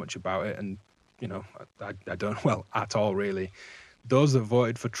know that much about it, and, I don't, well, at all really. Those that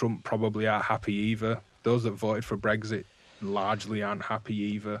voted for Trump probably aren't happy either. Those that voted for Brexit largely aren't happy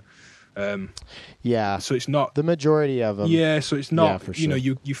either. So it's not the majority of them. Yeah, so it's not, for sure.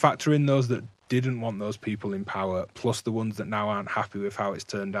 You factor in those that didn't want those people in power, plus the ones that now aren't happy with how it's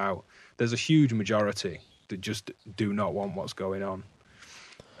turned out. There's a huge majority that just do not want what's going on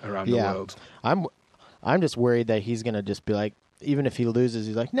around the world. I'm just worried that he's going to just be like, even if he loses,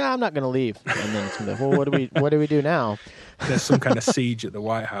 he's like, no, I'm not going to leave. And then it's going to be, well, what do we do now? There's some kind of siege at the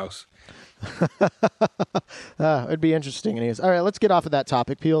White House. It'd be interesting. Anyways, all right, let's get off of that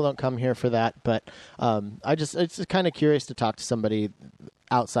topic. People don't come here for that, but it's just kind of curious to talk to somebody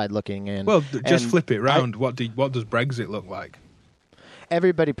outside looking in. Well, just flip it around. What does Brexit look like?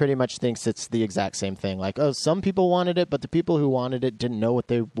 Everybody pretty much thinks it's the exact same thing. Like, oh, some people wanted it, but the people who wanted it didn't know what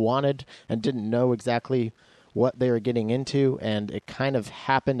they wanted and didn't know exactly what they were getting into, and it kind of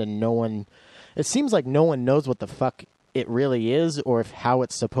happened, and it seems like no one knows what the fuck it really is, or how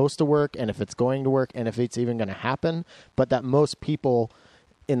it's supposed to work, and if it's going to work, and if it's even going to happen, but that most people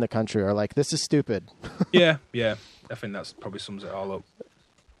in the country are like, this is stupid. Yeah. I think that probably sums it all up.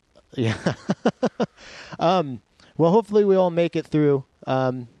 Yeah. Well, hopefully we all make it through.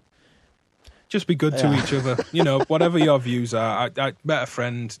 Just be good to each other. Whatever your views are. I met a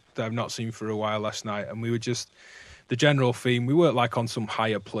friend that I've not seen for a while last night, and we were just, the general theme, we weren't like on some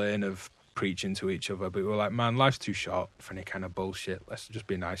higher plane of preaching to each other, but we were like, man, life's too short for any kind of bullshit. Let's just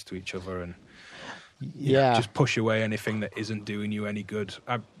be nice to each other and just push away anything that isn't doing you any good.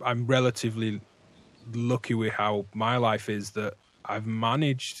 I'm relatively lucky with how my life is, that I've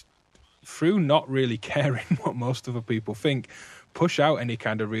managed, through not really caring what most other people think, push out any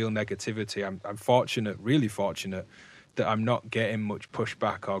kind of real negativity. I'm fortunate, really fortunate, that I'm not getting much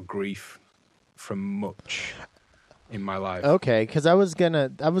pushback or grief from much. in my life. Okay, because I was gonna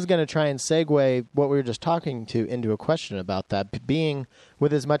try and segue what we were just talking to into a question about that. Being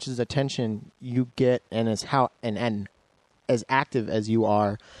with as much as attention you get, and and as active as you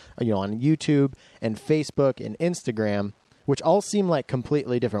are, on YouTube and Facebook and Instagram, which all seem like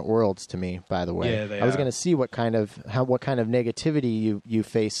completely different worlds to me. By the way, Yeah, they I was are. going to see what kind of negativity you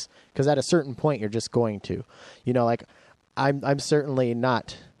face, because at a certain point you're just going to, like I'm certainly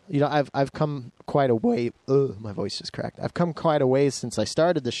not. I've come quite a way. My voice just cracked. I've come quite a ways since I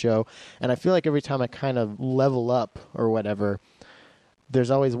started the show, and I feel like every time I kind of level up or whatever, there's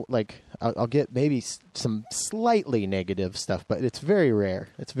always like I'll get maybe some slightly negative stuff, but it's very rare.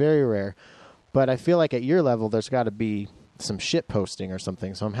 It's very rare. But I feel like at your level, there's got to be some shit posting or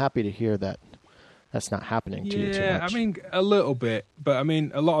something. So I'm happy to hear that that's not happening to you too much. Yeah, I mean, a little bit. But I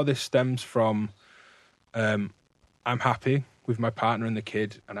mean, a lot of this stems from I'm happy with my partner and the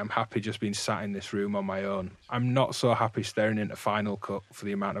kid, and I'm happy just being sat in this room on my own. I'm not so happy staring into Final Cut for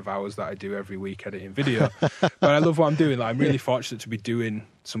the amount of hours that I do every week editing video. But I love what I'm doing. Like, I'm really fortunate to be doing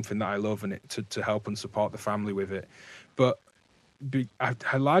something that I love, and to help and support the family with it. But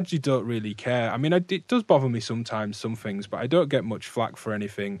I largely don't really care. I mean, it does bother me sometimes, some things, but I don't get much flack for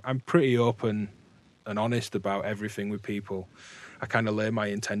anything. I'm pretty open and honest about everything with people. I kind of lay my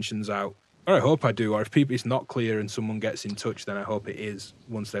intentions out. Or I hope I do. Or if it's not clear and someone gets in touch, then I hope it is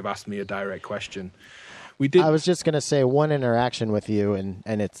once they've asked me a direct question. I was just going to say one interaction with you, and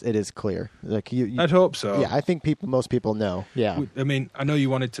it is clear. Like you, I'd hope so. Yeah, I think most people know. Yeah. I mean, I know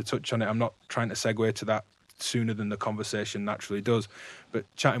you wanted to touch on it. I'm not trying to segue to that sooner than the conversation naturally does. But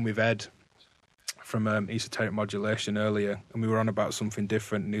chatting with Ed from Esoteric Modulation earlier, and we were on about something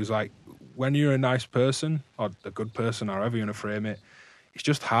different, and he was like, when you're a nice person, or a good person, or however you want to frame it, it's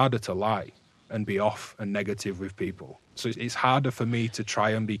just harder to lie and be off and negative with people. So it's harder for me to try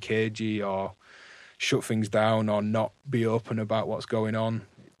and be cagey or shut things down or not be open about what's going on.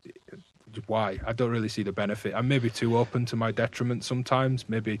 Why? I don't really see the benefit. I'm maybe too open to my detriment sometimes.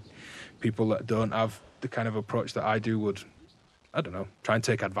 Maybe people that don't have the kind of approach that I do would, I don't know, try and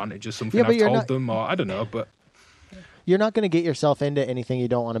take advantage of something I've told them, or I don't know, but... You're not going to get yourself into anything you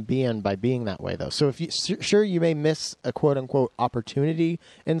don't want to be in by being that way, though. So if you may miss a quote-unquote opportunity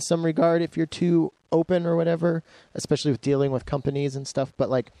in some regard if you're too open or whatever, especially with dealing with companies and stuff. But,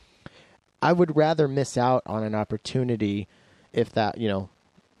 like, I would rather miss out on an opportunity if that,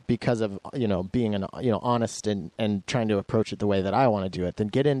 because of, being honest and trying to approach it the way that I want to do it, than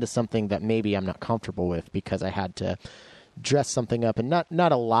get into something that maybe I'm not comfortable with because I had to dress something up and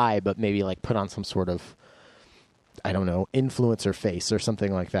not a lie, but maybe, like, put on some sort of, I don't know, influencer face or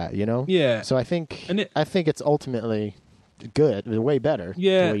something like that, Yeah. So I think it's ultimately good, way better,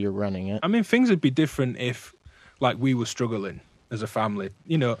 the way you're running it. I mean, things would be different if, like, we were struggling as a family,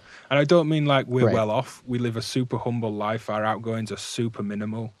 and I don't mean like we're right. well off. We live a super humble life. Our outgoings are super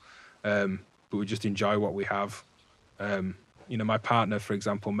minimal, but we just enjoy what we have. My partner, for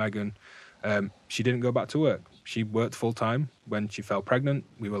example, Megan, she didn't go back to work. She worked full time. When she fell pregnant,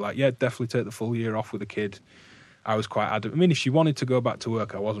 we were like, yeah, definitely take the full year off with the kid. I was quite adamant. I mean, if she wanted to go back to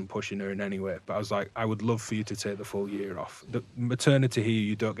work, I wasn't pushing her in any way. But I was like, I would love for you to take the full year off. The maternity here,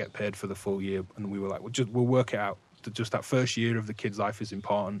 you don't get paid for the full year. And we were like, we'll work it out. Just that first year of the kid's life is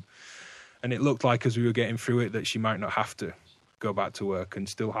important. And it looked like as we were getting through it that she might not have to go back to work, and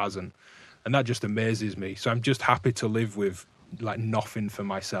still hasn't. And that just amazes me. So I'm just happy to live with like nothing for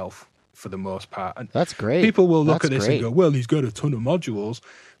myself for the most part. And that's great. People will look at this and go, well, he's got a ton of modules,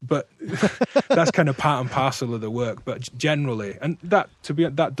 but that's kind of part and parcel of the work. But generally, and that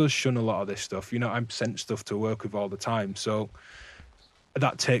does shun a lot of this stuff. I'm sent stuff to work with all the time. So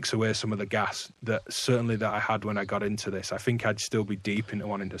that takes away some of the gas that I had when I got into this. I think I'd still be deep into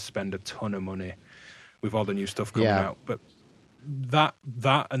wanting to spend a ton of money with all the new stuff coming out. But that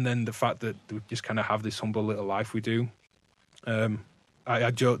and then the fact that we just kind of have this humble little life we do.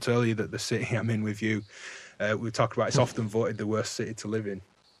 I joked earlier that the city I'm in with you, we talked about, it's often voted the worst city to live in.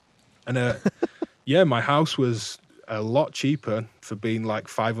 And my house was a lot cheaper for being like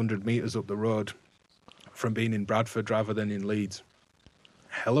 500 metres up the road from being in Bradford rather than in Leeds.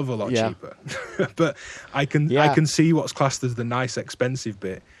 Hell of a lot cheaper. But I can see what's classed as the nice expensive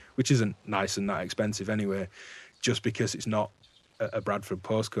bit, which isn't nice and that expensive anyway, just because it's not a Bradford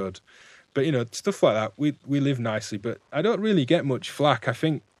postcode. But, stuff like that, we live nicely, but I don't really get much flack. I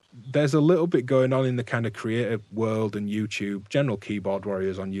think there's a little bit going on in the kind of creative world and YouTube, general keyboard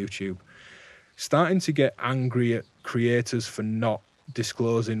warriors on YouTube, starting to get angry at creators for not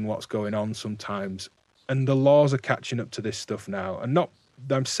disclosing what's going on sometimes. And the laws are catching up to this stuff now. And not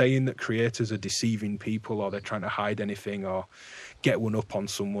I'm saying that creators are deceiving people, or they're trying to hide anything, or get one up on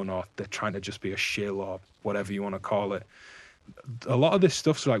someone, or they're trying to just be a shill, or whatever you want to call it. A lot of this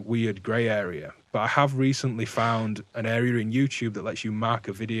stuff's like weird grey area, but I have recently found an area in YouTube that lets you mark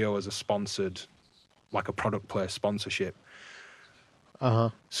a video as a sponsored, like a product place sponsorship.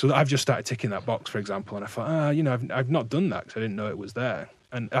 So I've just started ticking that box, for example, and I thought, I've not done that because I didn't know it was there.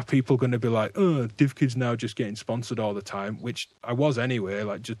 And are people going to be like, oh, DivKid's now just getting sponsored all the time, which I was anyway.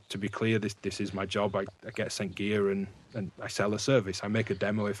 Like, just to be clear, this is my job. I get sent gear and I sell a service. I make a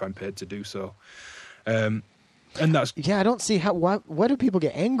demo if I'm paid to do so. And that's... Yeah, I don't see how... What do people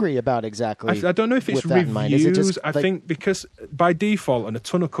get angry about exactly? I don't know if it's reviews. It just, I think because by default, and a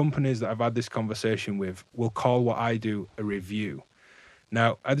ton of companies that I've had this conversation with will call what I do a review.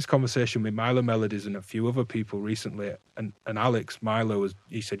 Now, I had this conversation with Milo Melodies and a few other people recently, and Alex Milo,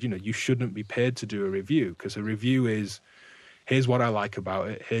 he said, you shouldn't be paid to do a review, because a review is, here's what I like about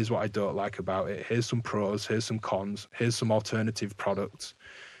it, here's what I don't like about it, here's some pros, here's some cons, here's some alternative products.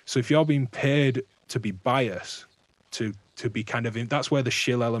 So if you're being paid to be biased, to be kind of, that's where the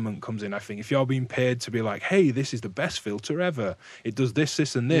shill element comes in, I think. If you're being paid to be like, hey, this is the best filter ever, it does this,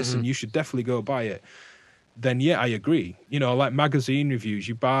 this, and this, and you should definitely go buy it, then yeah, I agree. Like magazine reviews,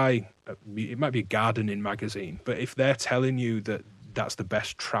 you buy, it might be a gardening magazine, but if they're telling you that that's the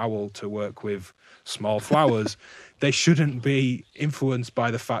best trowel to work with small flowers, they shouldn't be influenced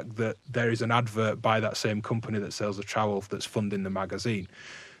by the fact that there is an advert by that same company that sells a trowel that's funding the magazine.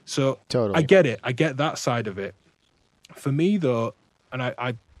 So totally. I get it. I get that side of it. For me, though, and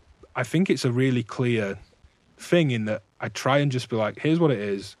I think it's a really clear thing in that I try and just be like, here's what it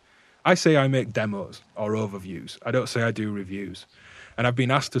is. I say I make demos or overviews. I don't say I do reviews. And I've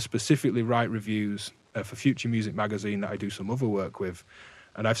been asked to specifically write reviews for Future Music Magazine that I do some other work with.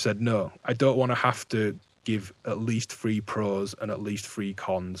 And I've said, no, I don't want to have to give at least 3 pros and at least 3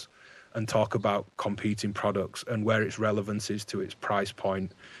 cons and talk about competing products and where its relevance is to its price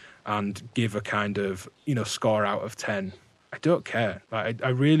point and give a kind of, score out of 10. I don't care. I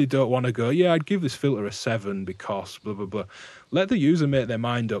really don't want to go, yeah, I'd give this filter a 7 because blah, blah, blah. Let the user make their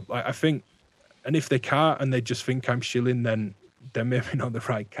mind up. I think, and if they can't and they just think I'm shilling, then they're maybe not the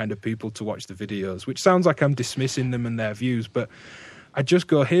right kind of people to watch the videos, which sounds like I'm dismissing them and their views. But I just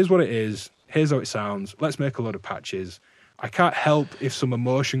go, here's what it is. Here's how it sounds. Let's make a load of patches. I can't help if some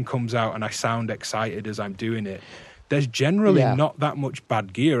emotion comes out and I sound excited as I'm doing it. There's generally not that much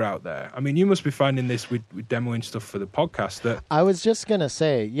bad gear out there. I mean, you must be finding this with demoing stuff for the podcast. That I was just going to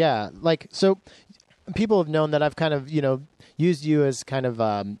say, so people have known that I've kind of, used you as kind of,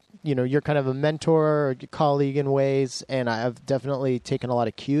 you're kind of a mentor or colleague in ways, and I've definitely taken a lot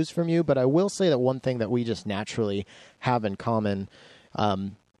of cues from you. But I will say that one thing that we just naturally have in common,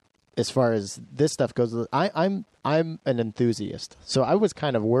 as far as this stuff goes, I'm an enthusiast. So I was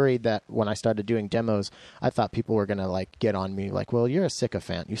kind of worried that when I started doing demos, I thought people were going to get on me like, well, you're a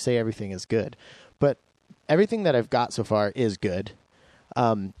sycophant. You say everything is good. But everything that I've got so far is good.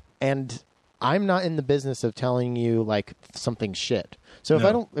 And I'm not in the business of telling you something shit.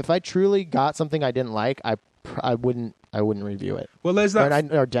 So if I truly got something I didn't like, I wouldn't review it. Well, there's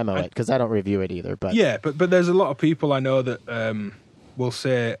that or demo it, because I don't review it either. But yeah, but there's a lot of people I know that will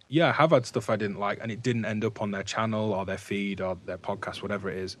say, yeah, I have had stuff I didn't like and it didn't end up on their channel or their feed or their podcast, whatever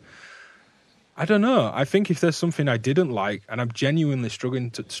it is. I don't know. I think if there's something I didn't like and I'm genuinely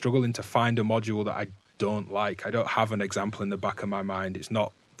struggling to find a module that I don't like, I don't have an example in the back of my mind. It's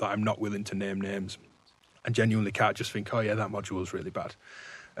not that I'm not willing to name names. I genuinely can't just think, oh yeah, that module is really bad.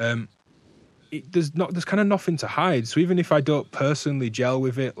 There's kind of nothing to hide. So even if I don't personally gel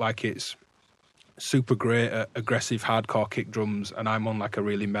with it, like it's super great at aggressive hardcore kick drums and I'm on a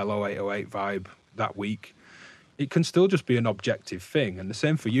really mellow 808 vibe that week, it can still just be an objective thing. And the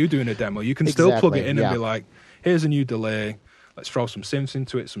same for you doing a demo. You can still plug it in and be like, here's a new delay, let's throw some synths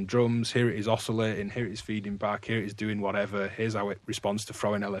into it, some drums, here it is oscillating, here it is feeding back, here it is doing whatever, here's how it responds to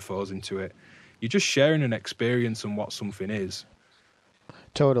throwing LFOs into it. You're just sharing an experience and what something is.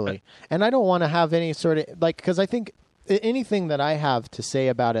 Totally. And I don't want to have any sort of, because I think anything that I have to say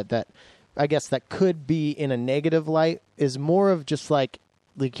about it that I guess that could be in a negative light is more of just like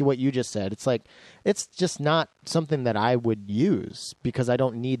what you just said. It's just not something that I would use because I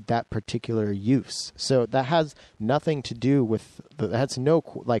don't need that particular use. So that has nothing to do with, that has no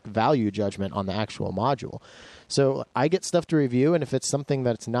value judgment on the actual module. So I get stuff to review, and if it's something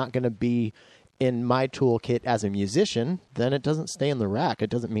that's not going to be in my toolkit as a musician, then it doesn't stay in the rack. It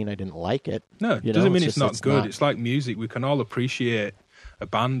doesn't mean I didn't like it. No, it doesn't mean it's not good. It's like music. We can all appreciate a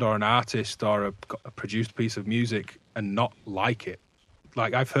band or an artist or a produced piece of music and not like it.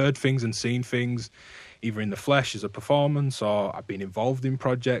 I've heard things and seen things either in the flesh as a performance, or I've been involved in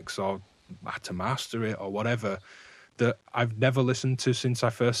projects, or had to master it, or whatever, that I've never listened to since I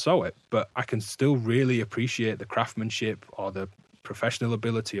first saw it. But I can still really appreciate the craftsmanship or the professional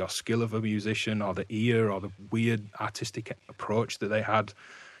ability or skill of a musician, or the ear, or the weird artistic approach that they had.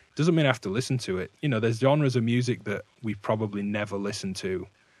 Doesn't mean I have to listen to it. You know, there's genres of music that we probably never listened to,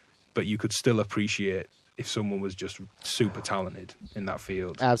 but you could still appreciate if someone was just super talented in that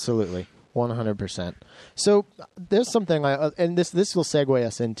field. Absolutely. 100%. So there's something, and this will segue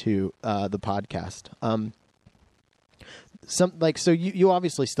us into the podcast. So you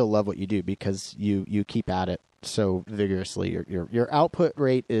obviously still love what you do because you keep at it so vigorously. Your output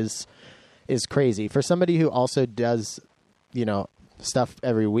rate is crazy for somebody who also does, stuff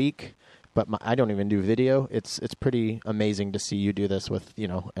every week. But I don't even do video. It's pretty amazing to see you do this with,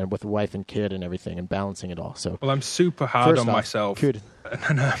 and with wife and kid and everything, and balancing it all. So, well, I'm super hard on myself.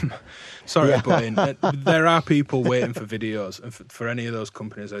 Sorry, but there are people waiting for videos, and for any of those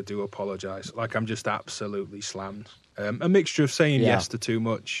companies, I do apologise. Like, I'm just absolutely slammed. A mixture of saying yes to too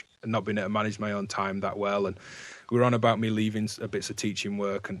much and not being able to manage my own time that well, and we're on about me leaving bits of teaching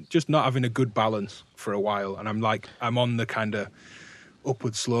work and just not having a good balance for a while. And I'm on the kind of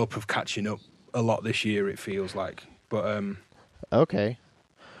upward slope of catching up a lot this year, it feels like. But okay,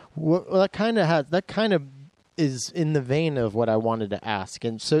 well, that kind of is in the vein of what I wanted to ask.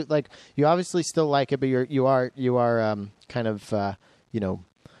 And so, like, you obviously still like it, but you are kind of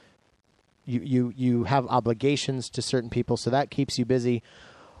you have obligations to certain people, so that keeps you busy.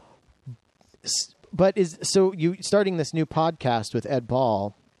 But you starting this new podcast with Ed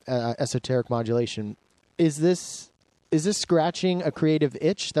Ball, Esoteric Modulation, is this scratching a creative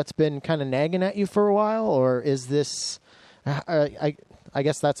itch that's been kind of nagging at you for a while, or is this? I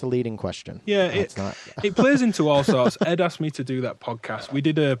guess that's a leading question. Yeah, it plays into all sorts. Ed asked me to do that podcast. We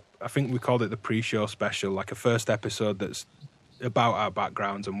did I think we called it the pre-show special, like a first episode that's about our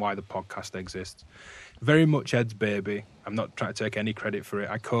backgrounds and why the podcast exists. Very much Ed's baby. I'm not trying to take any credit for it.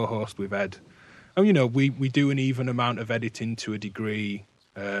 I co-host with Ed. And, we do an even amount of editing to a degree.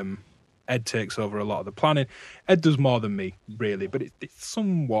 Ed takes over a lot of the planning. Ed does more than me, really, but it's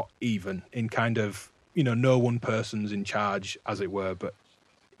somewhat even in kind of, no one person's in charge, as it were, but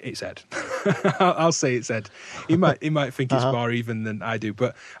it's Ed. I'll say it's Ed. He might think it's more even than I do,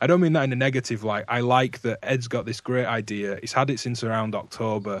 but I don't mean that in a negative light. I like that Ed's got this great idea. He's had it since around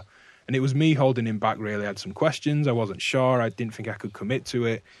October, and it was me holding him back, really. I had some questions. I wasn't sure. I didn't think I could commit to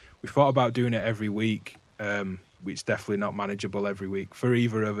it. We thought about doing it every week. It's definitely not manageable every week for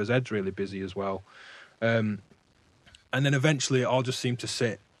either of us. Ed's really busy as well. And then eventually it all just seemed to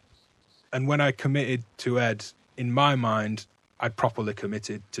sit. And when I committed to Ed, in my mind, I'd properly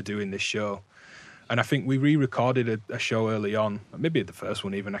committed to doing this show. And I think we re-recorded a show early on, maybe the first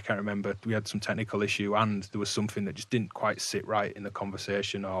one even, I can't remember. We had some technical issue and there was something that just didn't quite sit right in the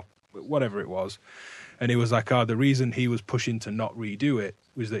conversation or whatever it was. And it was like, the reason he was pushing to not redo it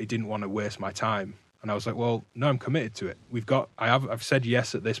was that he didn't want to waste my time. And I was like, well, no, I'm committed to it. I've said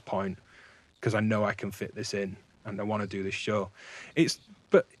yes at this point because I know I can fit this in and I want to do this show.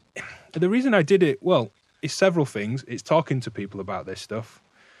 But the reason I did it, well, it's several things. It's talking to people about this stuff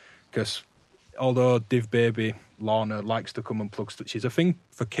because although Div Baby Lorna likes to come and plug stuff, she's a thing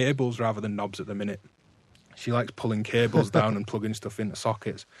for cables rather than knobs at the minute. She likes pulling cables down and plugging stuff into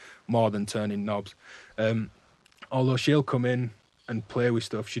sockets more than turning knobs. Although she'll come in and play with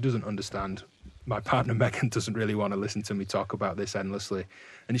stuff she doesn't understand. My partner Megan doesn't really want to listen to me talk about this endlessly.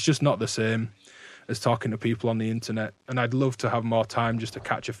 And it's just not the same as talking to people on the internet. And I'd love to have more time just to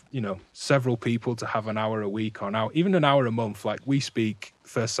catch several people to have an hour a week or even an hour a month. Like we speak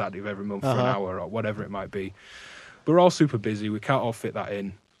first Saturday of every month for an hour or whatever it might be. But we're all super busy. We can't all fit that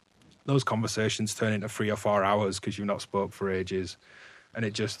in. Those conversations turn into 3 or 4 hours because you've not spoke for ages. And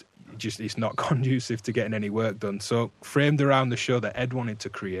it's not conducive to getting any work done. So framed around the show that Ed wanted to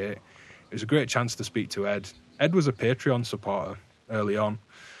create, it was a great chance to speak to Ed. Ed was a Patreon supporter early on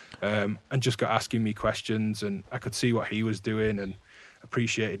and just got asking me questions, and I could see what he was doing and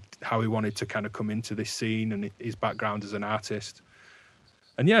appreciated how he wanted to kind of come into this scene and his background as an artist.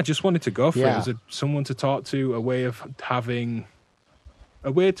 And yeah, I just wanted to go for it as someone to talk to, a way of having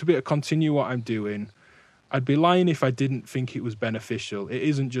a way to be able to continue what I'm doing. I'd be lying if I didn't think it was beneficial. It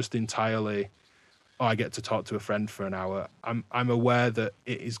isn't just entirely, I get to talk to a friend for an hour. I'm aware that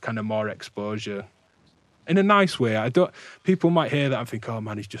it is kind of more exposure in a nice way. People might hear that and think, oh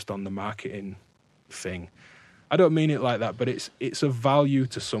man, he's just on the marketing thing. I don't mean it like that, but it's of value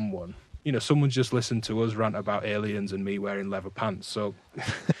to someone. Someone's just listened to us rant about aliens and me wearing leather pants, so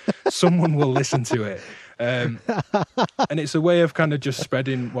someone will listen to it. And it's a way of kind of just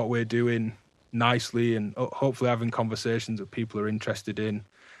spreading what we're doing nicely and hopefully having conversations that people are interested in.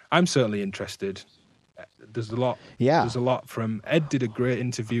 I'm certainly interested. There's a lot. Yeah. There's a lot from Ed did a great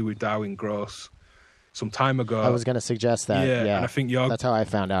interview with Darwin Gross some time ago. I was going to suggest that. Yeah. And I think that's how I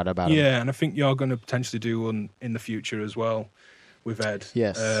found out about him. Yeah, and I think you're going to potentially do one in the future as well with Ed.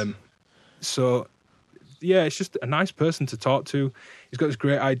 Yes. So, yeah, it's just a nice person to talk to. He's got this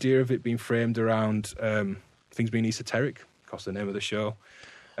great idea of it being framed around things being esoteric, of course, the name of the show,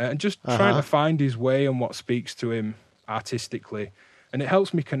 and just trying to find his way and what speaks to him artistically. And it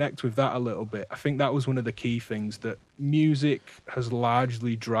helps me connect with that a little bit. I think that was one of the key things, that music has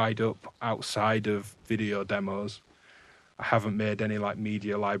largely dried up outside of video demos. I haven't made any like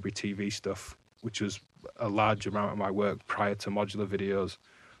media library TV stuff, which was a large amount of my work prior to modular videos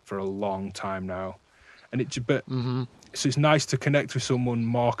for a long time now. And so it's nice to connect with someone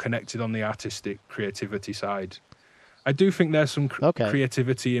more connected on the artistic creativity side. I do think there's some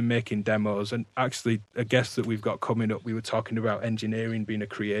creativity in making demos, and actually a guest that we've got coming up, we were talking about engineering being a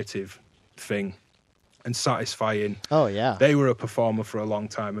creative thing and satisfying. Oh yeah, they were a performer for a long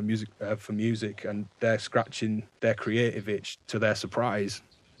time for music, and they're scratching their creative itch to their surprise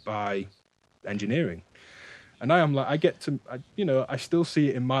by engineering. And I am like, I still see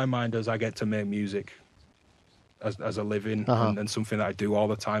it in my mind as I get to make music as a living and something that I do all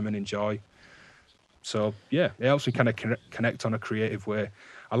the time and enjoy. So, yeah, it helps me kind of connect on a creative way.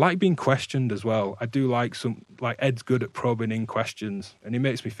 I like being questioned as well. I do like Ed's good at probing in questions, and he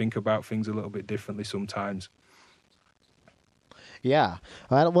makes me think about things a little bit differently sometimes. Yeah.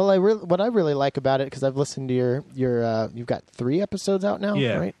 Well, what I really like about it, because I've listened to your you've got 3 episodes out now,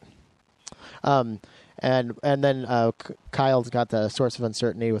 right? And then Kyle's got the Source of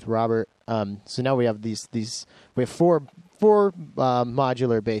Uncertainty with Robert. So now we have we have four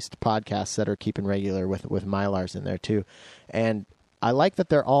modular based podcasts that are keeping regular with Mylars in there too. And I like that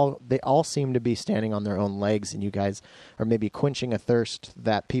they all seem to be standing on their own legs, and you guys are maybe quenching a thirst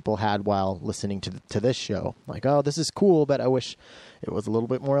that people had while listening to this show. Like, oh, this is cool, but I wish it was a little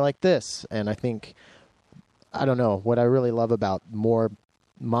bit more like this. And I think, I don't know, what I really love about more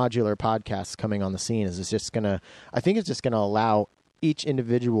modular podcasts coming on the scene is it's just gonna allow each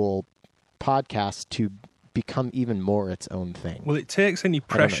individual podcast to become even more its own thing. Well, it takes any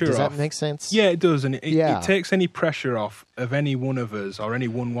pressure off. Does that make sense? Yeah, it does. And it takes any pressure off of any one of us or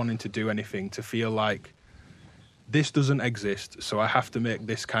anyone wanting to do anything to feel like this doesn't exist, so I have to make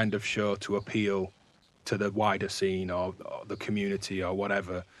this kind of show to appeal to the wider scene or the community or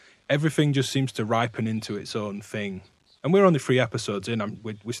whatever. Everything just seems to ripen into its own thing. And we're only 3 episodes in.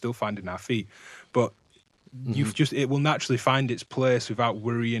 We're still finding our feet. But it will naturally find its place without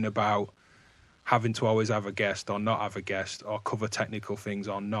worrying about having to always have a guest or not have a guest or cover technical things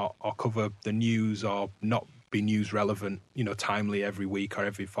or not, or cover the news or not be news relevant, timely every week or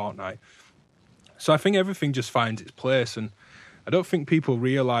every fortnight. So I think everything just finds its place. And I don't think people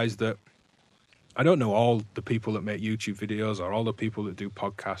realize that. I don't know all the people that make YouTube videos or all the people that do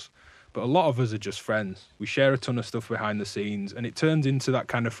podcasts, but a lot of us are just friends. We share a ton of stuff behind the scenes, and it turns into that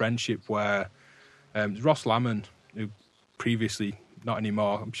kind of friendship where Ross Lamon, who previously, not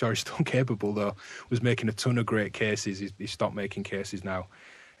anymore, I'm sure he's still capable though, was making a ton of great cases. He stopped making cases now.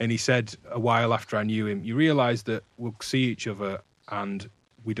 And he said a while after I knew him, you realise that we'll see each other and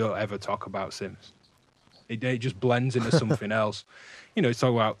we don't ever talk about Sims. It just blends into something else. It's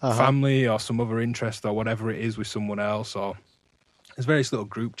talk about family or some other interest or whatever it is with someone else, or there's various little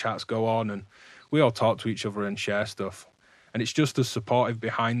group chats go on and we all talk to each other and share stuff. And it's just as supportive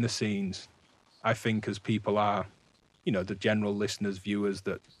behind the scenes, I think, as people are, the general listeners, viewers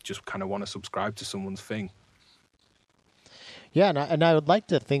that just kind of want to subscribe to someone's thing. Yeah, and I would like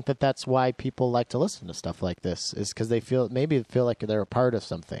to think that that's why people like to listen to stuff like this, is because they feel like they're a part of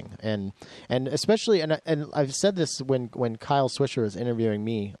something, and especially and I've said this when Kyle Swisher was interviewing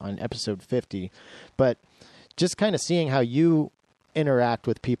me on episode 50, but just kind of seeing how you interact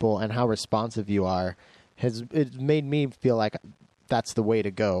with people and how responsive you are it made me feel like that's the way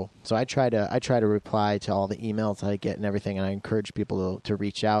to go. So I try to reply to all the emails I get and everything, and I encourage people to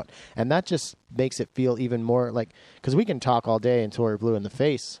reach out. And that just makes it feel even more like, because we can talk all day until we're blue in the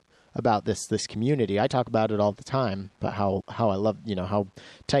face about this community. I talk about it all the time, but how I love, how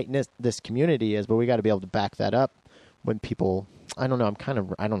tight-knit this community is, but we got to be able to back that up when people, I don't know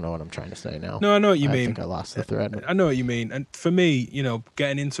what I'm trying to say now. No, I know what you mean. I think I lost the thread. I know what you mean. And for me,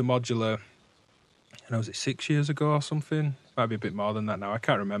 getting into modular, was it 6 years ago or something? Might be a bit more than that now. I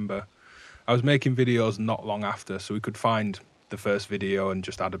can't remember. I was making videos not long after, so we could find the first video and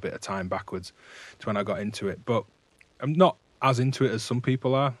just add a bit of time backwards to when I got into it. But I'm not as into it as some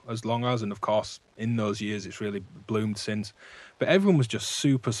people are, as long as, and of course, in those years, it's really bloomed since. But everyone was just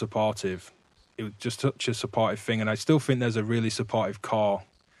super supportive. it was just such a supportive thing, and I still think there's a really supportive core.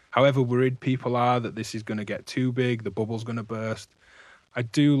 However worried people are that this is going to get too big, the bubble's going to burst, I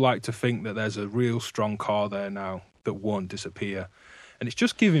do like to think that there's a real strong core there now that won't disappear. And it's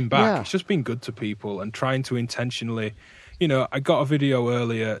just giving back. Yeah. It's just being good to people and trying to intentionally, you know, I got a video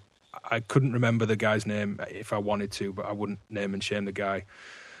earlier. I couldn't remember the guy's name if I wanted to, but I wouldn't name and shame the guy.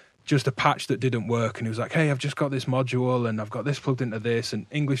 Just a patch that didn't work. And he was like, hey, I've just got this module and I've got this plugged into this. And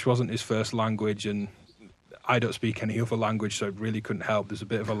English wasn't his first language. And I don't speak any other language, so it really couldn't help. There's a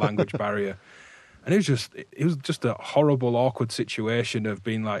bit of a language barrier. And it was just a horrible, awkward situation of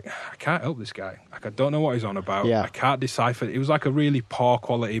being like, I can't help this guy. Like, I don't know what he's on about. Yeah. I can't decipher. It was like a really poor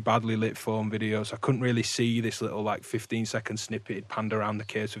quality, badly lit phone video, so I couldn't really see this little, like, 15-second snippet he'd panned around the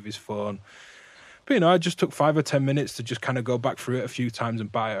case of his phone. But, you know, I just took 5 or 10 minutes to just kind of go back through it a few times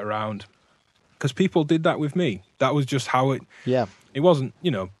and buy it around. Because people did that with me. That was just how it... Yeah. It wasn't,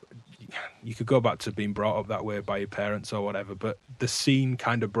 you know... You could go back to being brought up that way by your parents or whatever, but the scene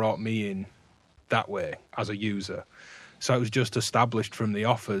kind of brought me in that way as a user. So it was just established from the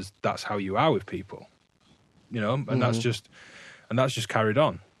offers, that's how you are with people, you know, and that's just carried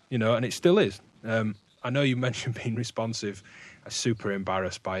on, you know, and it still is. I know you mentioned being responsive. I'm super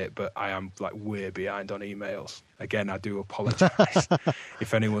embarrassed by it, but I am like way behind on emails. Again, I do apologize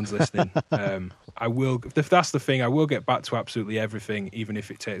if anyone's listening. I will, if that's the thing, I will get back to absolutely everything, even if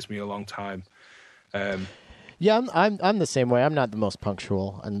it takes me a long time. Yeah, I'm the same way. I'm not the most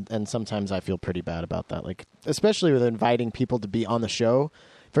punctual, and sometimes I feel pretty bad about that. Like, especially with inviting people to be on the show.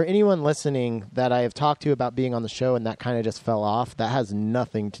 For anyone listening that I have talked to about being on the show and that kind of just fell off, that has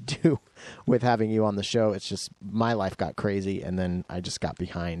nothing to do with having you on the show. It's just my life got crazy, and then I just got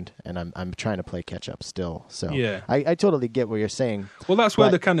behind, and I'm trying to play catch up still. So yeah, I totally get what you're saying. Well, that's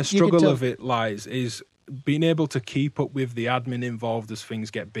where the kind of struggle of it lies, is being able to keep up with the admin involved as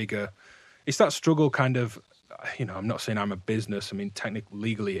things get bigger. It's that struggle kind of, you know, I'm not saying I'm a business. I mean, technically,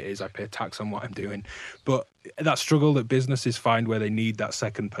 legally it is. I pay tax on what I'm doing. But that struggle that businesses find where they need that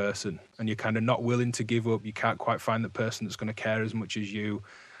second person and you're kind of not willing to give up. You can't quite find the person that's going to care as much as you.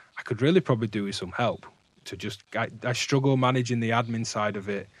 I could really probably do with some help to just, I struggle managing the admin side of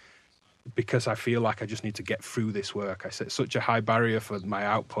it because I feel like I just need to get through this work. I set such a high barrier for my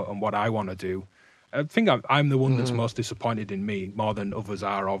output and what I want to do. I think I'm the one that's most disappointed in me more than others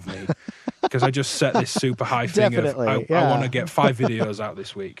are of me. Because I just set this super high thing of, I want to get 5 videos out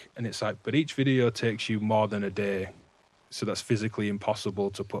this week. And it's like, but each video takes you more than a day. So that's physically impossible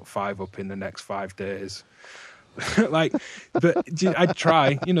to put 5 up in the next 5 days. Like, but I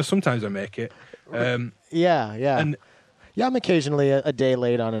try, you know, sometimes I make it. Yeah. And yeah, I'm occasionally a day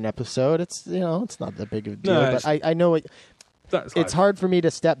late on an episode. It's, you know, it's not that big of a deal. No, but I know it. It's hard for me to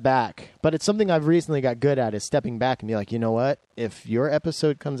step back, but it's something I've recently got good at, is stepping back and be like, you know what? If your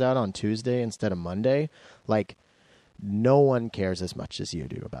episode comes out on Tuesday instead of Monday, like, no one cares as much as you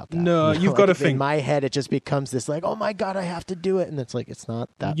do about that. No, you've got to think. In my head, it just becomes this like, oh my God, I have to do it. And it's like, it's not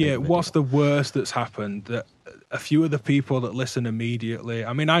that big of a what's deal. the worst that's happened? That a few of the people that listen immediately,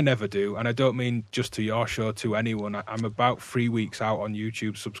 I mean, I never do, and I don't mean just to your show, to anyone. I'm about 3 weeks out on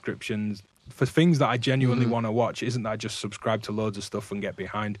YouTube subscriptions for things that I genuinely want to watch. It isn't that I just subscribe to loads of stuff and get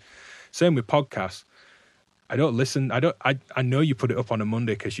behind. Same with podcasts. I don't listen. I know you put it up on a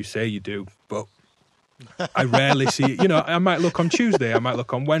Monday because you say you do, but I rarely see it. You know, I might look on Tuesday, I might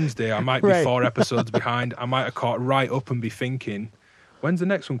look on Wednesday, I might be 4 episodes behind. I might have caught right up and be thinking, when's the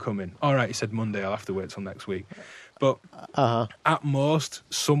next one coming? All right, he said Monday, I'll have to wait till next week. But at most,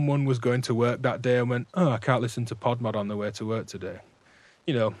 someone was going to work that day and went, oh, I can't listen to Podmod on the way to work today.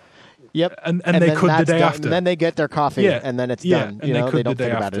 You know. Yep. And they could the day done. after. And then they get their coffee, and then it's done. And you know, they don't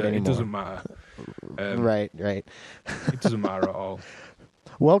think about it anymore. It doesn't matter. Right. It doesn't matter at all.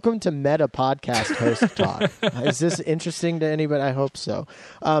 Welcome to Meta Podcast Host Talk. Is this interesting to anybody? I hope so.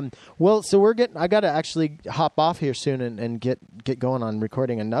 Well, so I got to actually hop off here soon and get going on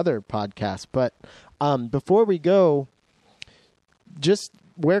recording another podcast. But before we go, just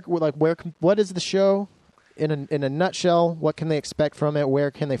what is the show? In a nutshell, what can they expect from it? Where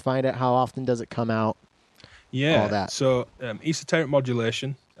can they find it? How often does it come out? Yeah, all that. So Esoteric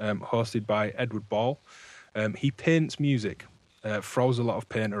Modulation, hosted by Edward Ball. He paints music, throws a lot of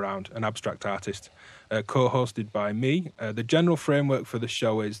paint around, an abstract artist, co-hosted by me. The general framework for the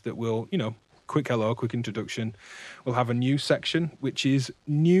show is that we'll, you know, quick hello, quick introduction. We'll have a news section, which is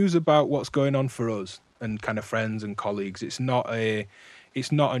news about what's going on for us and kind of friends and colleagues. It's not a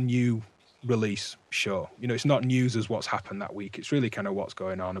new release show. You know, it's not news as what's happened that week. It's really kind of what's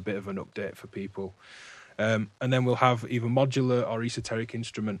going on, a bit of an update for people. And then we'll have either modular or esoteric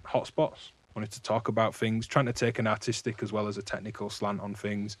instrument hotspots. Wanted to talk about things, trying to take an artistic as well as a technical slant on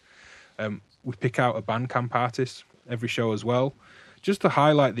things. We pick out a Bandcamp artist every show as well, just to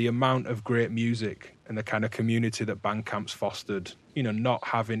highlight the amount of great music and the kind of community that Bandcamp's fostered. You know, not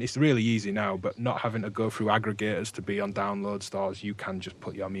having, it's really easy now, but not having to go through aggregators to be on download stores. You can just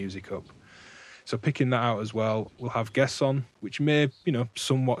put your music up. So picking that out as well. We'll have guests on, which may, you know,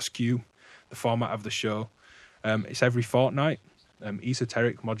 somewhat skew the format of the show. It's every fortnight.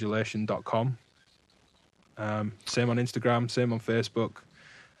 Esotericmodulation.com. Same on Instagram, same on Facebook.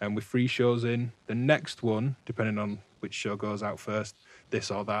 And with 3 shows in. The next one, depending on which show goes out first,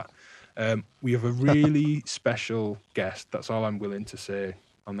 this or that, we have a really special guest. That's all I'm willing to say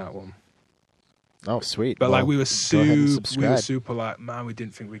on that one. Oh, sweet. But well, we were super like, man, we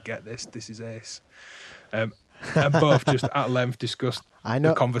didn't think we'd get this. This is ace. And both just at length discussed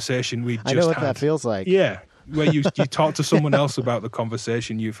the conversation we just had. I know what that feels like. Yeah, where you talk to someone else about the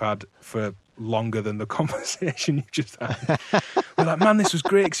conversation you've had for longer than the conversation you just had. We're like, man, this was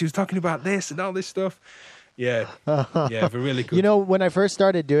great because he was talking about this and all this stuff. Yeah, yeah, really good. You know, when I first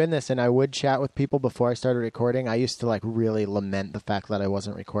started doing this and I would chat with people before I started recording, I used to like really lament the fact that I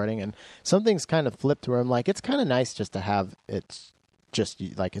wasn't recording. And something's kind of flipped where I'm like, it's kind of nice just to have it's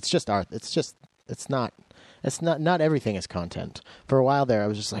not everything is content. For a while there, I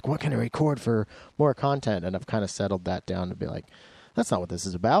was just like, what can I record for more content? And I've kind of settled that down to be like, that's not what this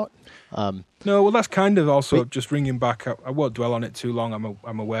is about. No, well, that's kind of also just ringing back. I won't dwell on it too long.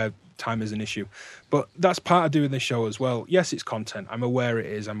 I'm aware time is an issue, but that's part of doing this show as well. Yes, it's content. I'm aware it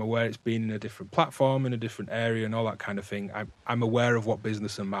is. I'm aware it's been in a different platform, in a different area, and all that kind of thing. I'm aware of what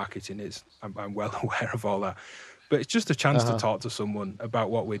business and marketing is. I'm well aware of all that. But it's just a chance to talk to someone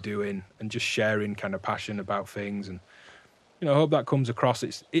about what we're doing and just sharing kind of passion about things. And, you know, I hope that comes across.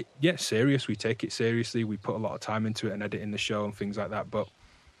 It's serious. We take it seriously. We put a lot of time into it and editing the show and things like that. But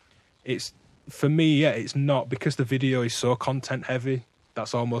it's, for me, it's not, because the video is so content heavy.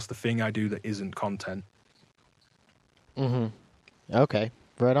 That's almost the thing I do that isn't content. Mm-hmm. Okay.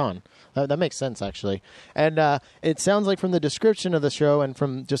 Right on. That makes sense, actually. And it sounds like from the description of the show and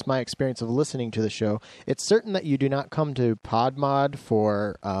from just my experience of listening to the show, it's certain that you do not come to PodMod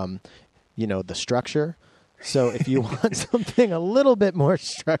for, the structure. So if you want something a little bit more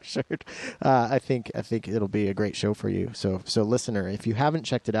structured, I think it'll be a great show for you. So listener, if you haven't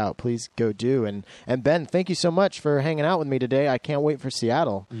checked it out, please go do. And Ben, thank you so much for hanging out with me today. I can't wait for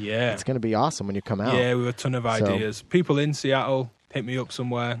Seattle. Yeah. It's going to be awesome when you come out. Yeah, we have a ton of ideas. So, people in Seattle, hit me up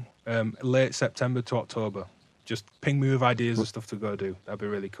somewhere, late September to October. Just ping me with ideas and stuff to go do. That'd be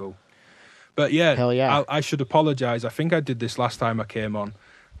really cool. But yeah, hell yeah. I should apologize. I think I did this last time I came on.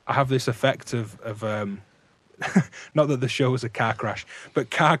 I have this effect of not that the show was a car crash,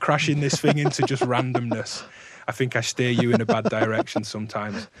 but car crashing this thing into just randomness. I think I steer you in a bad direction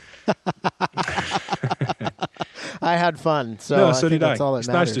sometimes. I had fun. So did I. That's all that it's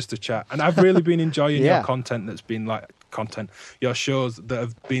matters. Nice just to chat. And I've really been enjoying your content that's been like your shows that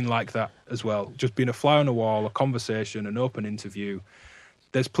have been like that as well. Just being a fly on the wall, a conversation, an open interview.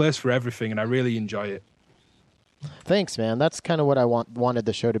 There's place for everything, and I really enjoy it. Thanks, man. That's kind of what I wanted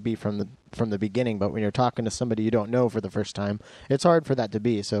the show to be from the beginning. But when you're talking to somebody you don't know for the first time, it's hard for that to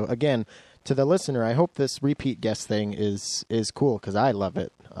be. So again, to the listener, I hope this repeat guest thing is cool because I love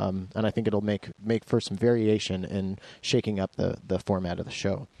it, and I think it'll make for some variation in shaking up the format of the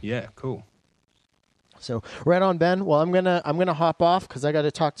show. Yeah, cool. So right on, Ben. Well, I'm gonna hop off because I got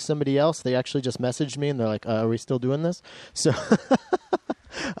to talk to somebody else. They actually just messaged me and they're like, "Are we still doing this?" So.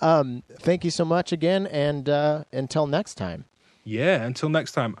 Thank you so much again, and until next time. Yeah, until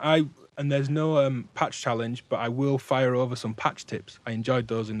next time. And there's no patch challenge, but I will fire over some patch tips. I enjoyed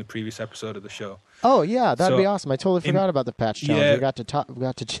those in the previous episode of the show. Oh yeah, that'd be awesome. I totally forgot about the patch challenge. Yeah, we got to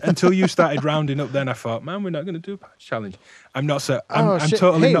until you started rounding up. Then I thought, man, we're not going to do a patch challenge. I'm not set. I'm shit.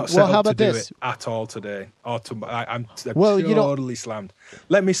 totally not set up to do this? it at all today. Or I'm totally slammed.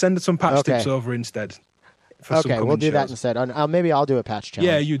 Let me send some patch tips over instead. Okay, we'll do shows. that instead. Maybe I'll do a patch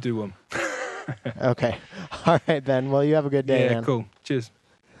challenge. Yeah, you do one. Okay. All right, Ben. Well, you have a good day, man. Cool. Cheers.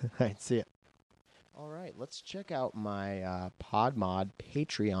 All right, see ya. All right, let's check out my PodMod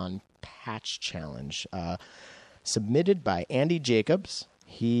Patreon patch challenge submitted by Andy Jacobs.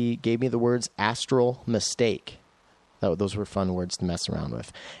 He gave me the words astral mistake. Those were fun words to mess around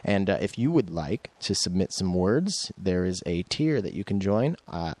with. And if you would like to submit some words, there is a tier that you can join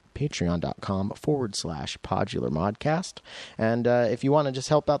at patreon.com/PodularModcast. And if you want to just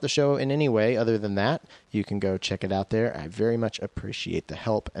help out the show in any way other than that, you can go check it out there. I very much appreciate the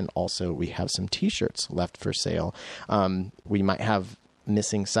help. And also, we have some T-shirts left for sale. We might have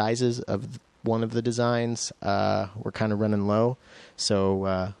missing sizes of one of the designs. We're kind of running low.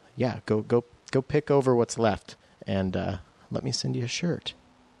 So, go pick over what's left. And let me send you a shirt.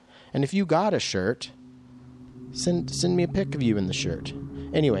 And if you got a shirt, send me a pic of you in the shirt.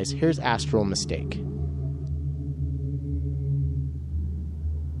 Anyways, here's Astral Mistake.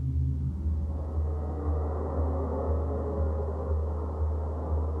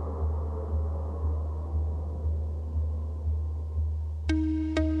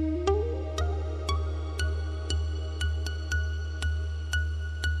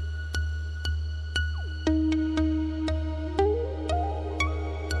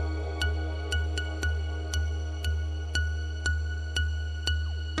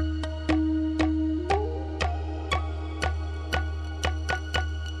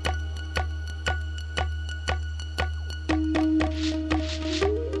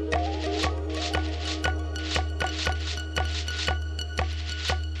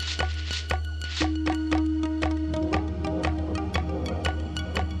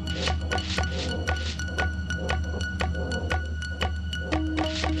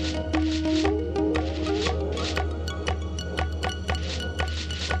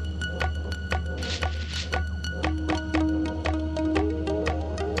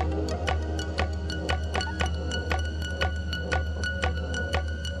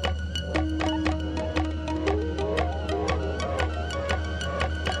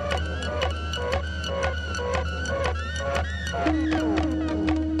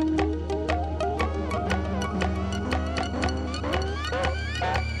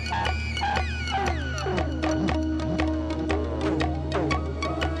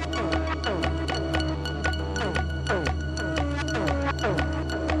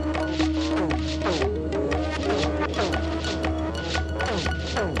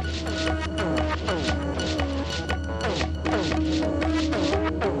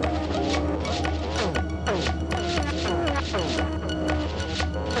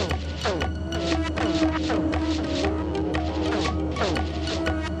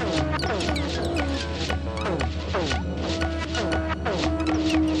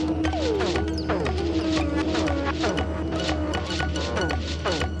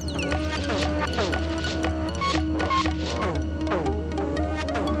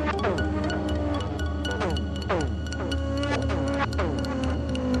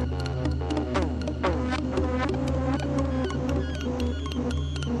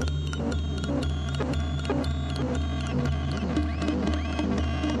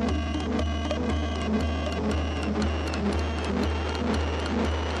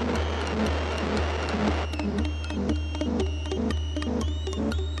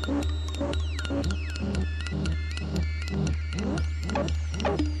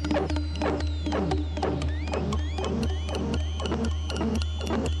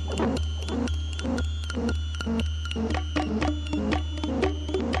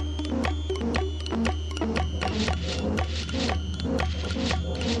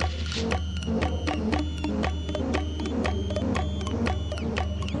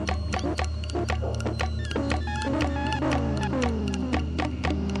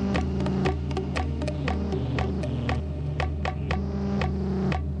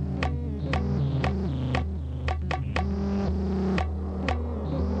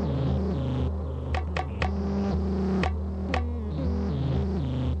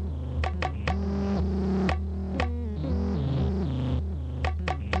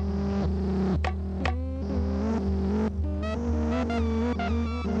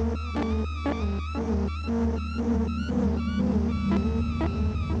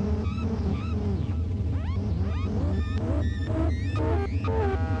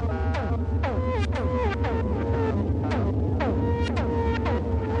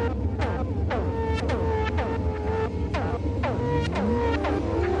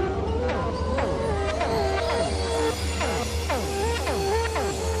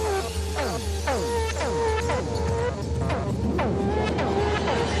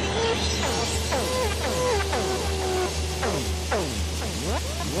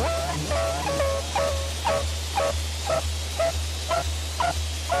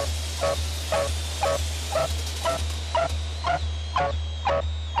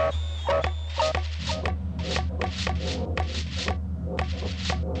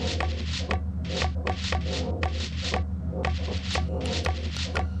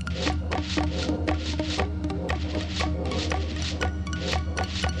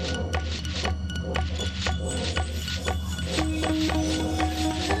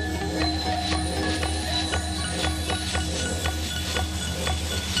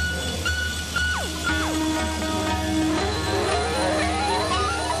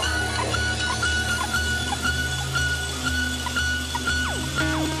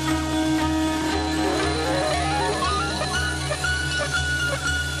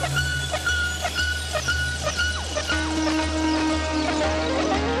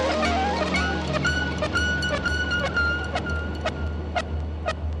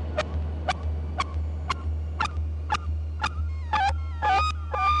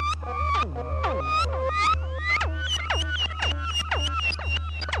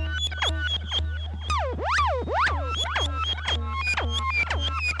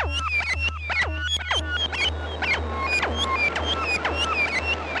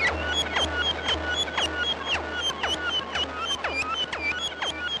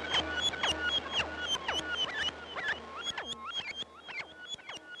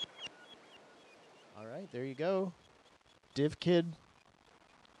 you go. Div Kid,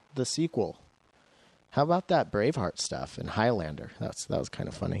 the sequel. How about that Braveheart stuff and Highlander? That was kind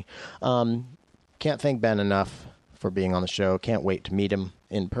of funny. Can't thank Ben enough for being on the show. Can't wait to meet him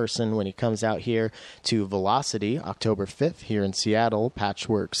in person when he comes out here to Velocity, October 5th here in Seattle.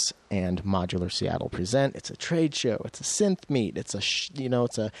 Patchworks and Modular Seattle present. It's a trade show. It's a synth meet. It's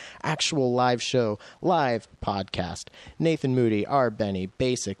it's a actual live show, live podcast. Nathan Moody, R. Benny,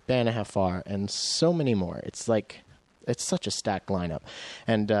 Basic, Bana Hafar, and so many more. It's such a stacked lineup.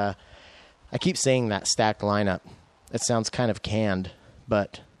 And I keep saying that stacked lineup. It sounds kind of canned,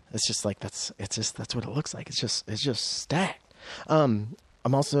 but it's just like that's what it looks like. It's just stacked.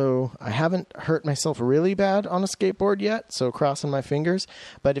 I haven't hurt myself really bad on a skateboard yet, so crossing my fingers.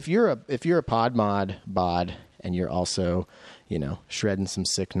 But if you're a pod mod bod and you're also, shredding some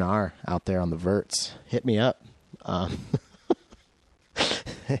sick gnar out there on the verts, hit me up.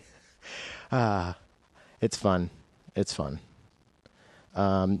 It's fun. It's fun.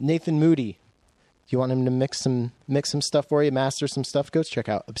 Nathan Moody, you want him to mix some stuff for you, master some stuff, go check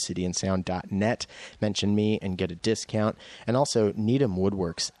out obsidiansound.net. Mention me and get a discount. And also Needham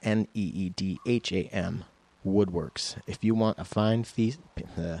Woodworks, Needham Woodworks. If you want a fine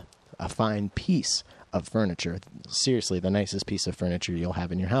piece of furniture, seriously, the nicest piece of furniture you'll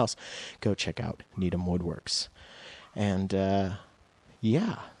have in your house, go check out Needham Woodworks. And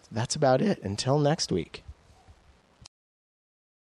yeah, that's about it. Until next week.